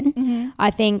happen. I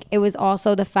think it was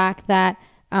also the fact that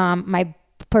my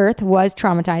birth was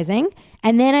traumatizing.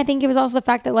 And then I think it was also the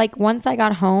fact that, like, once I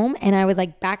got home and I was,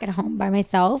 like, back at home by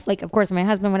myself, like, of course, my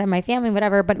husband, whatever, my family,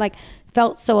 whatever, but, like,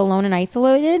 felt so alone and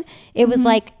isolated. It was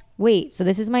like, wait, so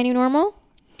this is my new normal?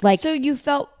 Like, so you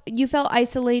felt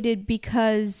isolated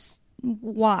because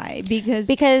why?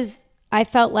 Because I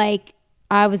felt like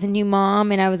I was a new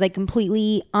mom and I was, like,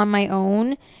 completely on my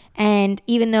own. And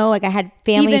even though, like, I had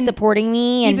family supporting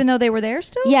me, and even though they were there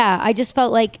still, I just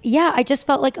felt like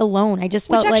alone. I just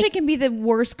felt which actually like, can be the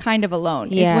worst kind of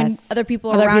alone, is when other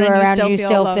people are around and you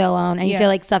still feel alone, and you feel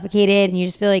like suffocated and you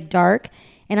just feel like dark.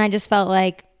 And I just felt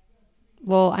like,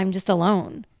 well, I'm just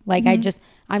alone. Like, I'm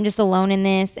just alone in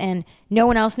this, and no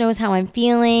one else knows how I'm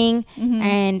feeling.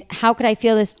 And how could I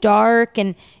feel this dark?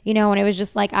 And, and it was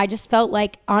just like, I just felt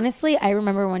like, honestly, I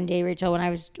remember one day, Rachel, when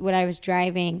I was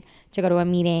driving to go to a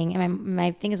meeting, and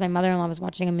my thing is my mother-in-law was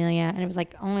watching Amelia, and it was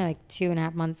like only like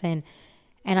 2.5 months in,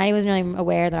 and I wasn't really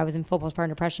aware that I was in full postpartum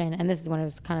depression. And this is when it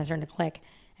was kind of starting to click.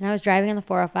 And I was driving on the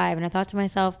 405, and I thought to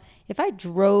myself, if I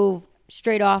drove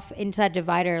straight off into that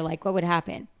divider, like, what would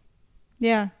happen?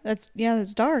 That's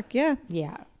dark. Yeah.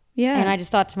 And I just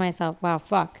thought to myself, wow,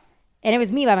 fuck. And it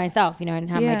was me by myself, I didn't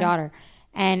have my daughter.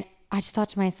 And I just thought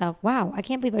to myself, wow, I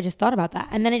can't believe I just thought about that.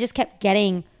 And then it just kept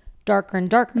getting darker and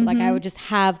darker. Like I would just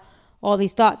have all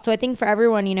these thoughts. So I think for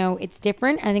everyone, you know, it's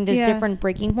different. I think there's different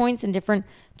breaking points and different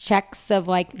checks of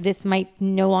like, this might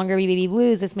no longer be baby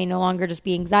blues. This may no longer just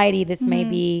be anxiety. This may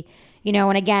be, you know,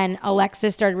 and again,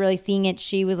 Alexis started really seeing it.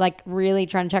 She was like really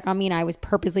trying to check on me, and I was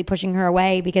purposely pushing her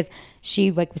away because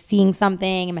she like was seeing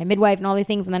something, and my midwife and all these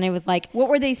things. And then it was like, what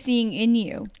were they seeing in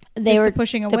you? They Just were the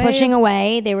pushing away. The pushing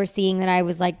away. They were seeing that I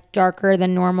was like darker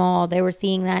than normal. They were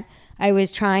seeing that I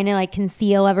was trying to like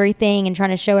conceal everything and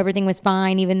trying to show everything was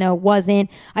fine, even though it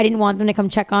wasn't. I didn't want them to come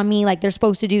check on me. Like they're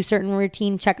supposed to do certain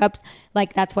routine checkups.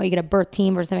 Like that's why you get a birth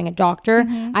team versus having a doctor.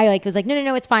 I like was like,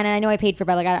 no, it's fine. And I know I paid for it,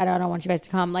 but like, I don't want you guys to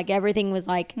come. Like everything was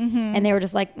like, and they were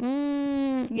just like, you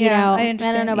know, I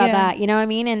don't know about that. You know what I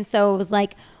mean? And so it was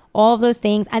like all of those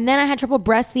things. And then I had trouble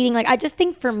breastfeeding. Like I just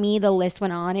think for me, the list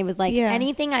went on. It was like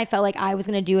anything I felt like I was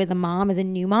going to do as a mom, as a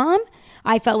new mom,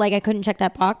 I felt like I couldn't check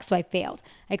that box, so I failed.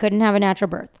 I couldn't have a natural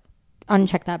birth.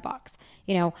 Uncheck that box.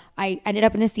 You know, I ended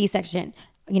up in a C-section.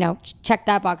 You know, check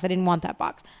that box. I didn't want that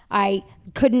box. I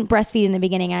couldn't breastfeed in the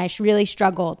beginning, and I really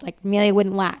struggled. Like, Amelia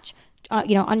wouldn't latch.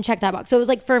 You know, uncheck that box. So it was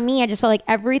like, for me, I just felt like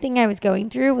everything I was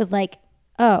going through was like,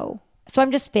 oh, so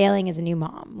I'm just failing as a new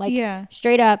mom. Like,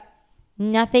 straight up,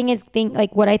 nothing is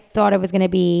like what I thought it was going to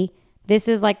be. This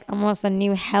is like almost a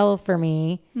new hell for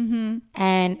me.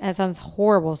 And that sounds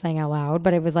horrible saying out loud,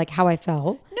 but it was like how I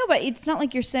felt. No, but it's not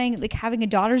like you're saying like having a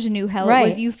daughter's a new hell. Right. It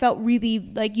was you felt really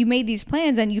like you made these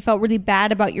plans and you felt really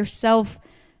bad about yourself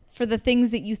for the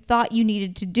things that you thought you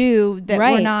needed to do that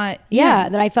were not.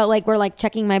 That I felt like were like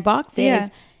checking my boxes.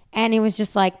 And it was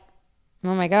just like,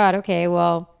 oh my God, okay,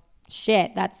 well,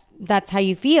 shit, that's how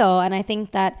you feel. And I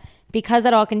think that because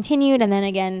that all continued, and then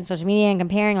again, social media and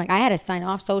comparing, like I had to sign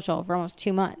off social for almost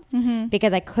 2 months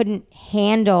because I couldn't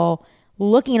handle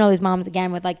looking at all these moms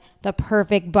again with like the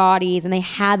perfect bodies, and they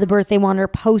had the births they wanted, or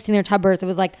posting their tub births. It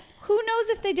was like, who knows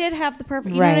if they did have the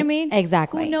perfect, you know what I mean?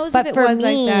 Exactly. Who knows but if it for was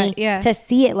me, like that? To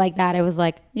see it like that, it was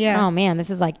like, oh man, this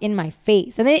is like in my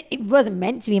face. And it wasn't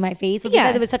meant to be my face, but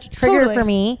because it was such a trigger for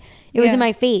me, it was in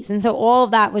my face. And so all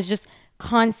of that was just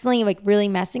constantly like really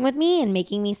messing with me and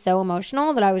making me so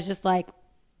emotional that I was just like,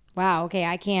 wow, okay,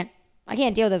 I can't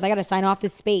deal with this. I got to sign off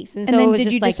this space. And so then it was did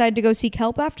just you like, decide to go seek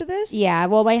help after this? Yeah.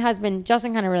 Well, my husband,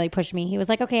 Justin, kind of really pushed me. He was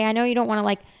like, okay, I know you don't want to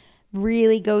like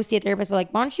really go see a therapist, but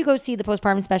like, why don't you go see the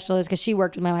postpartum specialist? Because she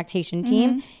worked with my lactation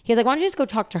team. He was like, why don't you just go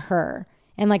talk to her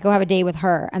and like go have a day with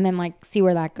her and then like see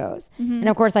where that goes. And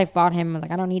of course I fought him. I was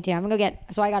like, I don't need to. I'm gonna go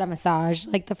so I got a massage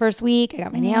like the first week. I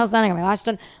got my nails done. I got my lashes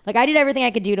done. Like I did everything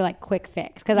I could do to like quick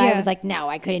fix. Cause I was like, no,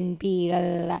 I couldn't be da,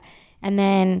 da, da, da. And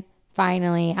then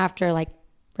finally after like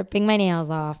ripping my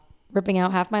nails off, ripping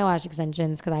out half my lash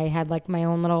extensions because I had like my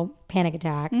own little panic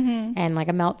attack and like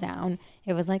a meltdown,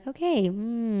 it was like, okay,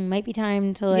 might be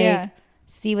time to like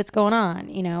see what's going on,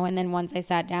 you know? And then once I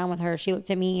sat down with her, she looked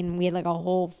at me and we had like a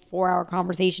whole 4-hour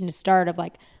conversation to start of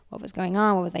like, what was going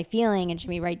on? What was I feeling? And she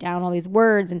made me write down all these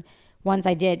words. And once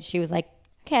I did, she was like,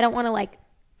 okay, I don't want to like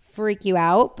freak you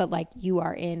out, but like you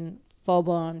are in full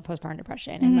blown postpartum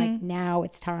depression. And like, now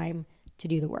it's time to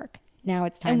do the work. Now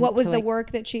it's time. And what was the like,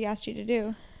 work that she asked you to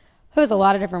do? It was a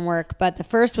lot of different work, but the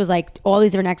first was like all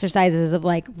these different exercises of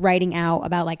like writing out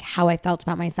about like how I felt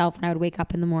about myself when I would wake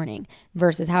up in the morning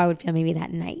versus how I would feel maybe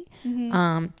that night.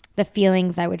 The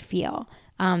feelings I would feel,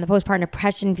 the postpartum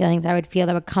depression feelings I would feel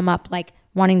that would come up, like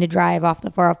wanting to drive off the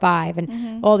 405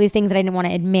 and all these things that I didn't want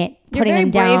to admit. You're putting very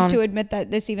them down. brave to admit that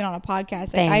this even on a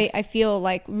podcast. Like, I feel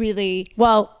like really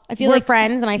well. I feel we're like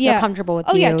friends, and I feel comfortable with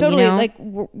you. Oh yeah, totally. You know? Like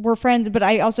we're friends, but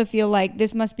I also feel like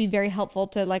this must be very helpful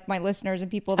to like my listeners and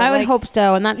people. That, I would like, hope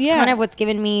so, and that's kind of what's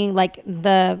given me like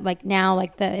the now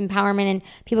like the empowerment, and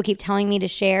people keep telling me to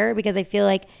share because I feel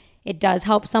like it does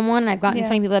help someone. I've gotten so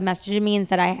many people that messaged me and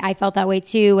said I felt that way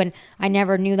too, and I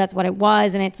never knew that's what it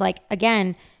was. And it's like,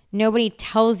 again, nobody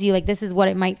tells you like this is what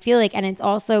it might feel like, and it's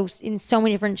also in so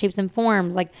many different shapes and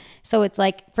forms. Like, so it's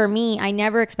like for me, I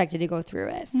never expected to go through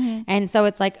this, and so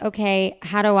it's like, okay,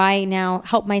 how do I now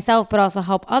help myself but also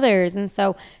help others? And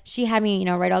so she had me,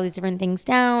 write all these different things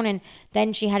down, and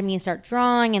then she had me start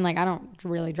drawing, and like I don't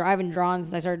really draw. I haven't drawn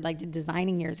since I started like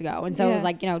designing years ago, and so it was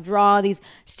like draw these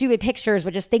stupid pictures,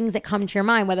 but just things that come to your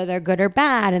mind, whether they're good or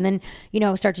bad, and then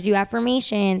start to do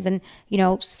affirmations and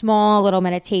small little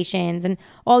meditations and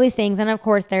all these things, and of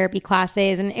course therapy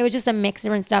classes, and it was just a mix of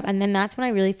different stuff. And then that's when I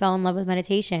really fell in love with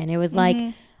meditation. It was like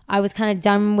I was kind of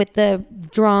done with the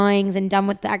drawings and done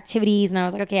with the activities, and I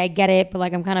was like, okay, I get it, but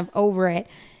like I'm kind of over it.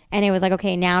 And it was like,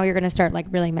 okay, now you're gonna start like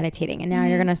really meditating, and now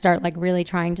you're gonna start like really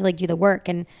trying to like do the work.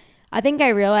 And I think I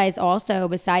realized also,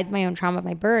 besides my own trauma of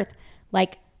my birth,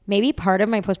 like maybe part of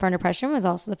my postpartum depression was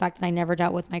also the fact that I never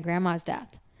dealt with my grandma's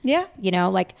death. Yeah. You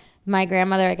know, like my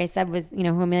grandmother, like I said, was, you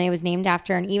know, who Amelia was named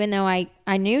after. And even though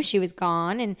I knew she was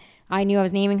gone and I knew I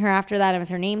was naming her after that, it was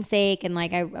her namesake, and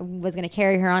like I was going to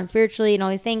carry her on spiritually and all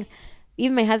these things.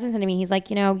 Even my husband said to me, he's like,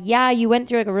 you know, yeah, you went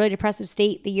through like a really depressive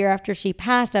state the year after she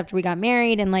passed, after we got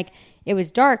married, and like it was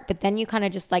dark, but then you kind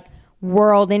of just like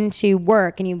whirled into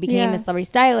work and you became a celebrity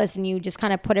stylist and you just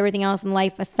kind of put everything else in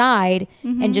life aside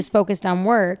and just focused on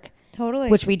work. Totally.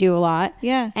 Which we do a lot.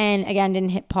 Yeah. And again, didn't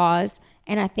hit pause.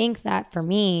 And I think that for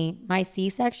me, my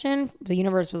C-section, the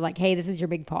universe was like, hey, this is your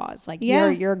big pause. Like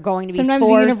you're going to be Sometimes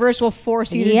forced. The universe will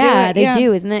force you to do it. Yeah, they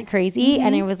do. Isn't that crazy?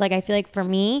 And it was like, I feel like for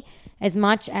me, as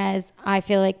much as I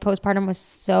feel like postpartum was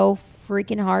so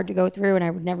freaking hard to go through and I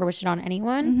would never wish it on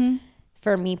anyone,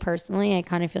 for me personally, I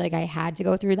kind of feel like I had to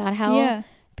go through that hell. Yeah.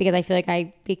 Because I feel like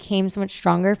I became so much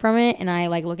stronger from it. And I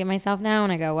like look at myself now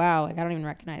and I go, wow, like I don't even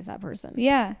recognize that person.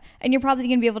 Yeah. And you're probably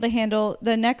going to be able to handle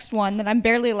the next one that I'm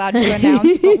barely allowed to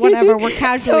announce, but whatever. We're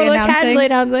casually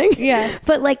announcing. Yeah.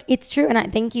 But like, it's true. And I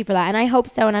thank you for that. And I hope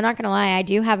so. And I'm not going to lie. I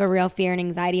do have a real fear and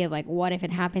anxiety of like, what if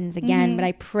it happens again? But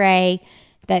I pray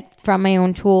that from my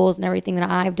own tools and everything that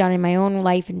I've done in my own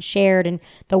life and shared and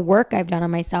the work I've done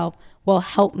on myself will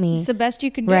help me. It's the best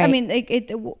you can do. Right. I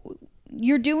mean,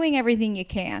 you're doing everything you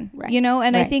can, you know?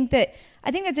 And I think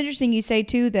that's interesting you say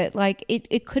too, that like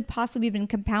it could possibly have been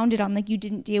compounded on like you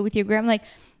didn't deal with your grandma. Like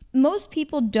most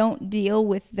people don't deal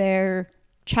with their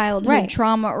childhood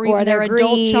trauma or even their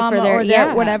adult trauma or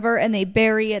their whatever, and they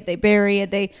bury it. You bury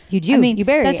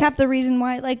that's half the reason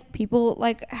why like people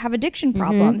like have addiction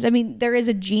problems. I mean, there is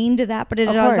a gene to that, but it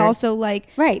is also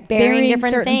like burying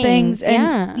different certain things.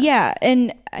 And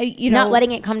and not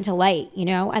letting it come to light, you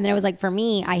know. And then it was like for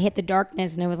me, I hit the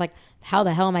darkness and it was like, how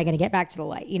the hell am I going to get back to the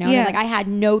light? You know, and like I had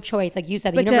no choice. Like you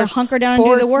said, the universe to hunker down and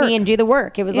do the work. Me and do the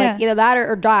work. It was like either that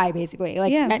or die, basically,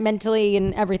 like mentally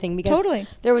and everything. Because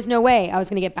there was no way I was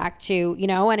going to get back to, you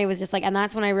know. And it was just like, and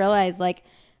that's when I realized, like,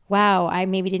 wow, I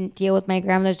maybe didn't deal with my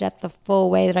grandmother's death the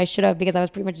full way that I should have, because I was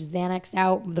pretty much Xanaxed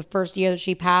out the first year that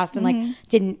she passed and like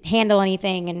didn't handle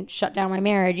anything and shut down my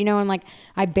marriage, you know. And like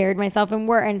I buried myself in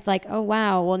work, and it's like, oh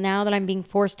wow, well now that I'm being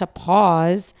forced to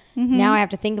pause. Now I have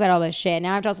to think about all this shit.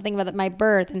 Now I have to also think about my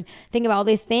birth and think about all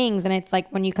these things. And it's like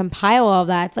when you compile all of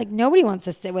that, it's like nobody wants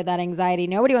to sit with that anxiety.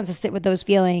 Nobody wants to sit with those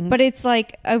feelings. But it's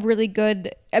like a really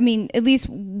good, I mean, at least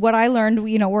what I learned,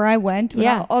 you know, where I went.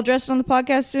 I'll address it on the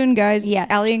podcast soon, guys.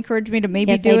 Yes. Allie encouraged me to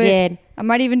maybe do it. Did. I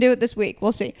might even do it this week.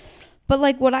 We'll see. But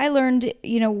like what I learned,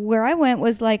 you know, where I went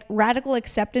was like radical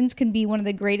acceptance can be one of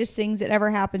the greatest things that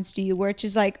ever happens to you, where it's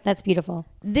just like, that's beautiful.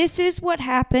 This is what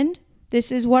happened.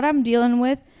 This is what I'm dealing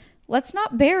with. Let's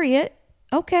not bury it.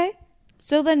 Okay.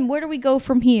 So then where do we go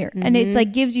from here? And it's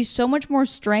like gives you so much more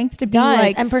strength to be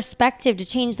like, and perspective to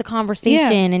change the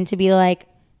conversation and to be like,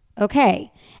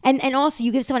 okay. And also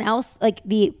you give someone else like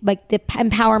the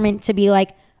empowerment to be like,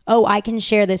 oh, I can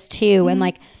share this too. And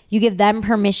like you give them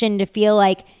permission to feel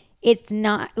like it's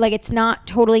not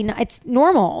totally not, it's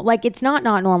normal. Like it's not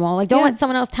normal. Like don't let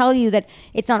someone else tell you that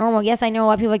it's not normal. Yes, I know a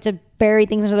lot of people like to bury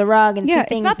things under the rug and things.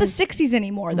 It's not the 60s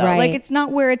anymore though. Like it's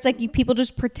not where it's like people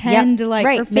just pretend to like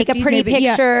or 50s, make a pretty maybe.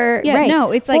 picture.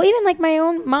 No, it's like, well, even like my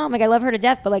own mom, like I love her to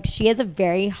death, but like she has a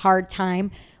very hard time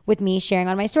with me sharing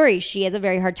on my story. She has a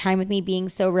very hard time with me being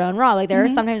so real and raw. Like there are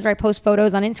sometimes where I post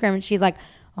photos on Instagram and she's like,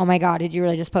 oh my God, did you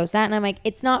really just post that? And I'm like,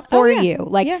 it's not for you.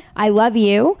 Like I love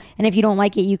you. And if you don't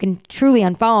like it, you can truly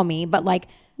unfollow me. But like,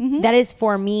 that is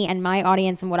for me and my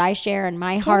audience and what I share and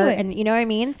my heart. And you know what I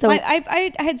mean? So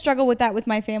I had struggled with that with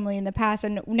my family in the past,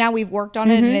 and now we've worked on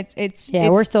it, and it's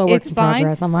we're still working in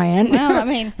progress on my end. Well, I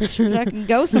mean, I can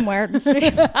go somewhere.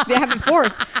 They haven't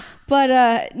forced.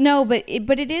 But no, but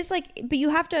it is like, but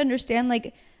you have to understand,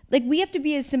 like we have to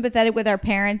be as sympathetic with our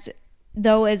parents,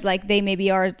 though, as like they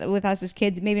maybe are with us as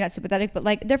kids, maybe not sympathetic, but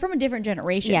like they're from a different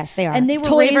generation. Yes, they are. And they were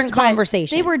totally raised different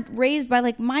conversation. They were raised by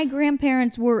like my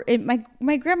grandparents were.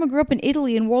 My grandma grew up in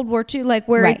Italy in World War II, like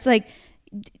where it's like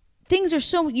things are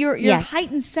so your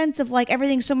heightened sense of like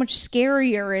everything's so much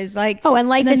scarier is like and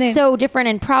life is so different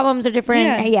and problems are different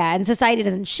and society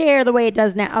doesn't share the way it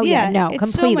does now. It's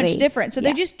completely so much different, so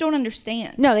they just don't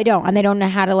understand. No, they don't, and they don't know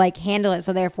how to like handle it,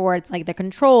 so therefore it's like the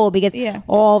control, because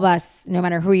all of us, no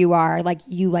matter who you are, like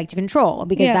you like to control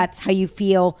because that's how you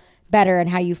feel better and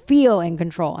how you feel in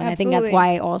control. And Absolutely. I think that's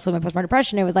why also my postpartum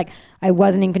depression, it was like I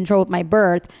wasn't in control with my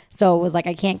birth, so it was like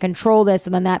I can't control this,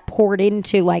 and then that poured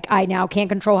into like I now can't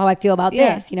control how I feel about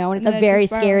this, you know. And it's a very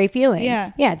scary feeling.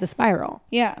 It's a spiral.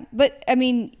 But I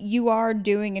mean, you are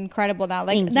doing incredible now.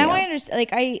 Like Thank now you. I understand.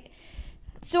 Like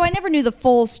I never knew the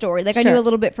full story. Like I knew a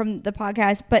little bit from the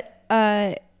podcast, but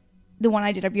the one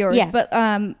I did of yours. Yeah.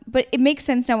 But it makes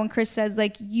sense now when Chris says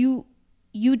like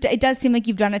it does seem like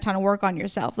you've done a ton of work on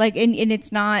yourself. Like, and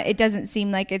it doesn't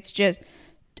seem like it's just,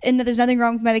 and there's nothing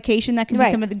wrong with medication. That can be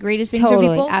some of the greatest things for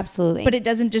people. Absolutely. But it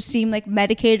doesn't just seem like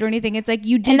medicated or anything. It's like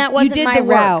you did, and that wasn't you did my the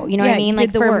work. route. You know what I mean?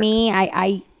 Like for work. me,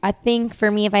 I think for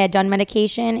me, if I had done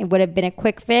medication, it would have been a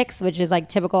quick fix, which is like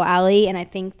typical Allie. And I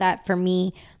think that for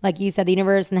me, like you said, the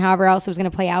universe and however else it was going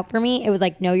to play out for me, it was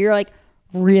like, no, you're like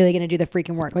really going to do the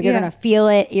freaking work. Like you're going to feel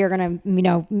it. You're going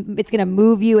to, it's going to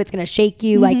move you. It's going to shake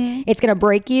you. Like it's going to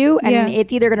break you. And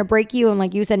it's either going to break you. And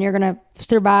like you said, you're going to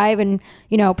survive and,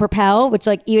 propel, which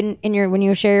like even when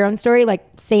you share your own story, like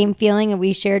same feeling that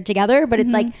we shared together. But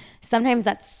it's like, sometimes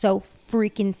that's so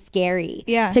freaking scary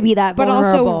to be that vulnerable.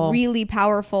 But also really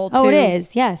powerful too. Oh, it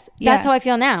is. Yes. That's how I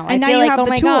feel now. And I now feel you like, have oh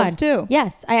the my tools God. too.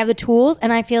 Yes. I have the tools.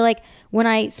 And I feel like when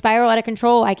I spiral out of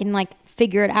control, I can like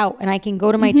figure it out and I can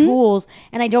go to my tools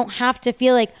and I don't have to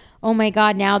feel like, oh my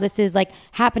God, now this is like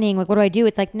happening. Like, what do I do?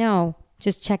 It's like, no,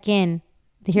 just check in.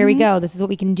 Here we go. This is what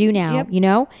we can do now,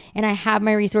 and I have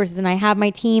my resources and I have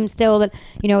my team still that,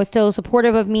 is still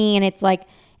supportive of me. And it's like,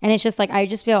 and it's just like, I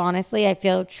just feel, honestly, I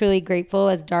feel truly grateful,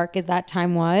 as dark as that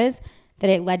time was, that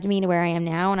it led me to where I am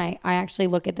now. And I actually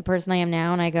look at the person I am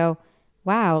now and I go,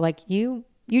 wow, like you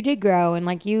did grow and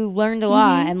like you learned a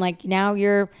lot. And like now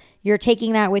you're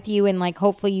taking that with you and like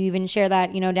hopefully you even share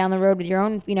that, down the road with your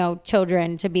own,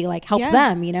 children to be like, help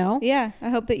them, Yeah, I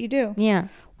hope that you do. Yeah.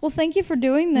 Well, thank you for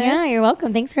doing this. Yeah, you're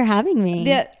welcome. Thanks for having me.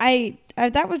 This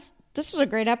was a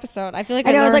great episode. I feel like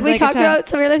I know. It was like we talked about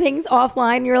some other things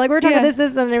offline. You were like, we're talking about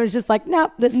this, and it was just like,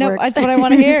 nope, works. That's what I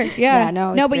want to hear. Yeah,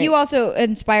 no, but you also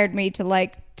inspired me to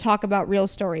like talk about real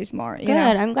stories more. Good.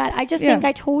 I'm glad. I just think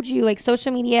I told you, like,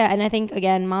 social media, and I think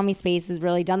again, Mommy Space has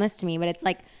really done this to me. But it's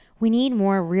like, we need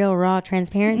more real, raw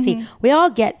transparency. We all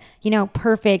get,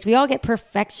 perfect. We all get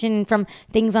perfection from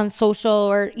things on social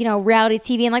or, reality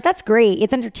TV. And like, that's great.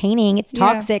 It's entertaining. It's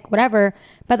toxic, whatever.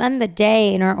 But at the end of the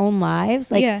day, in our own lives,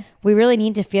 like, we really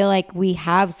need to feel like we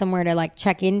have somewhere to like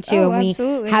check into. And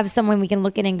we have someone we can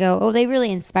look at and go, oh, they really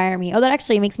inspire me. Oh, that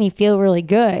actually makes me feel really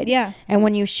good. Yeah. And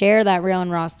when you share that real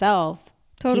and raw self,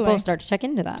 people start to check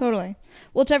into that. Totally.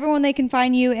 Well, to everyone, they can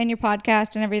find you and your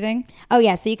podcast and everything. Oh,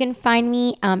 yeah. So you can find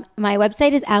me. My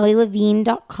website is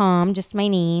AllieLevine.com, just my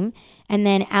name. And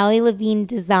then Allie Levine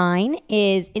Design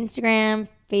is Instagram,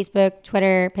 Facebook,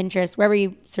 Twitter, Pinterest, wherever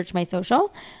you search my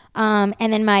social. And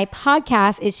then my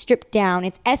podcast is Stripped Down.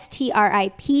 It's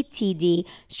STRIPTD,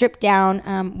 Stripped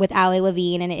Down with Allie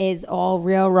Levine. And it is all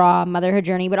real, raw motherhood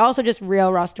journey, but also just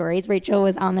real, raw stories. Rachel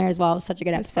was on there as well. It was such a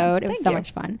good episode. It was so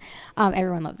much fun.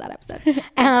 Everyone loves that episode.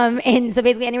 And so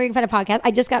basically anywhere you can find a podcast.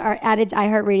 I just got added to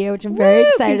iHeartRadio, which I'm very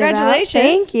excited congratulations.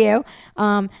 about.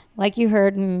 Thank you. Like you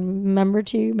heard, number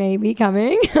 2 may be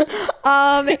coming. And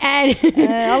I'll let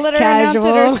her announce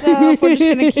it herself. We're just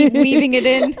going to keep weaving it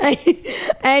in.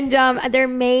 And there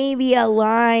may be a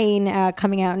line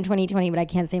coming out in 2020, but I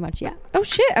can't say much yet. Oh,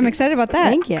 shit. I'm excited about that.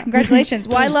 Thank you. Congratulations.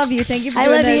 Well, I love you. Thank you for doing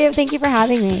this. I love you. Thank you for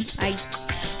having me. Bye.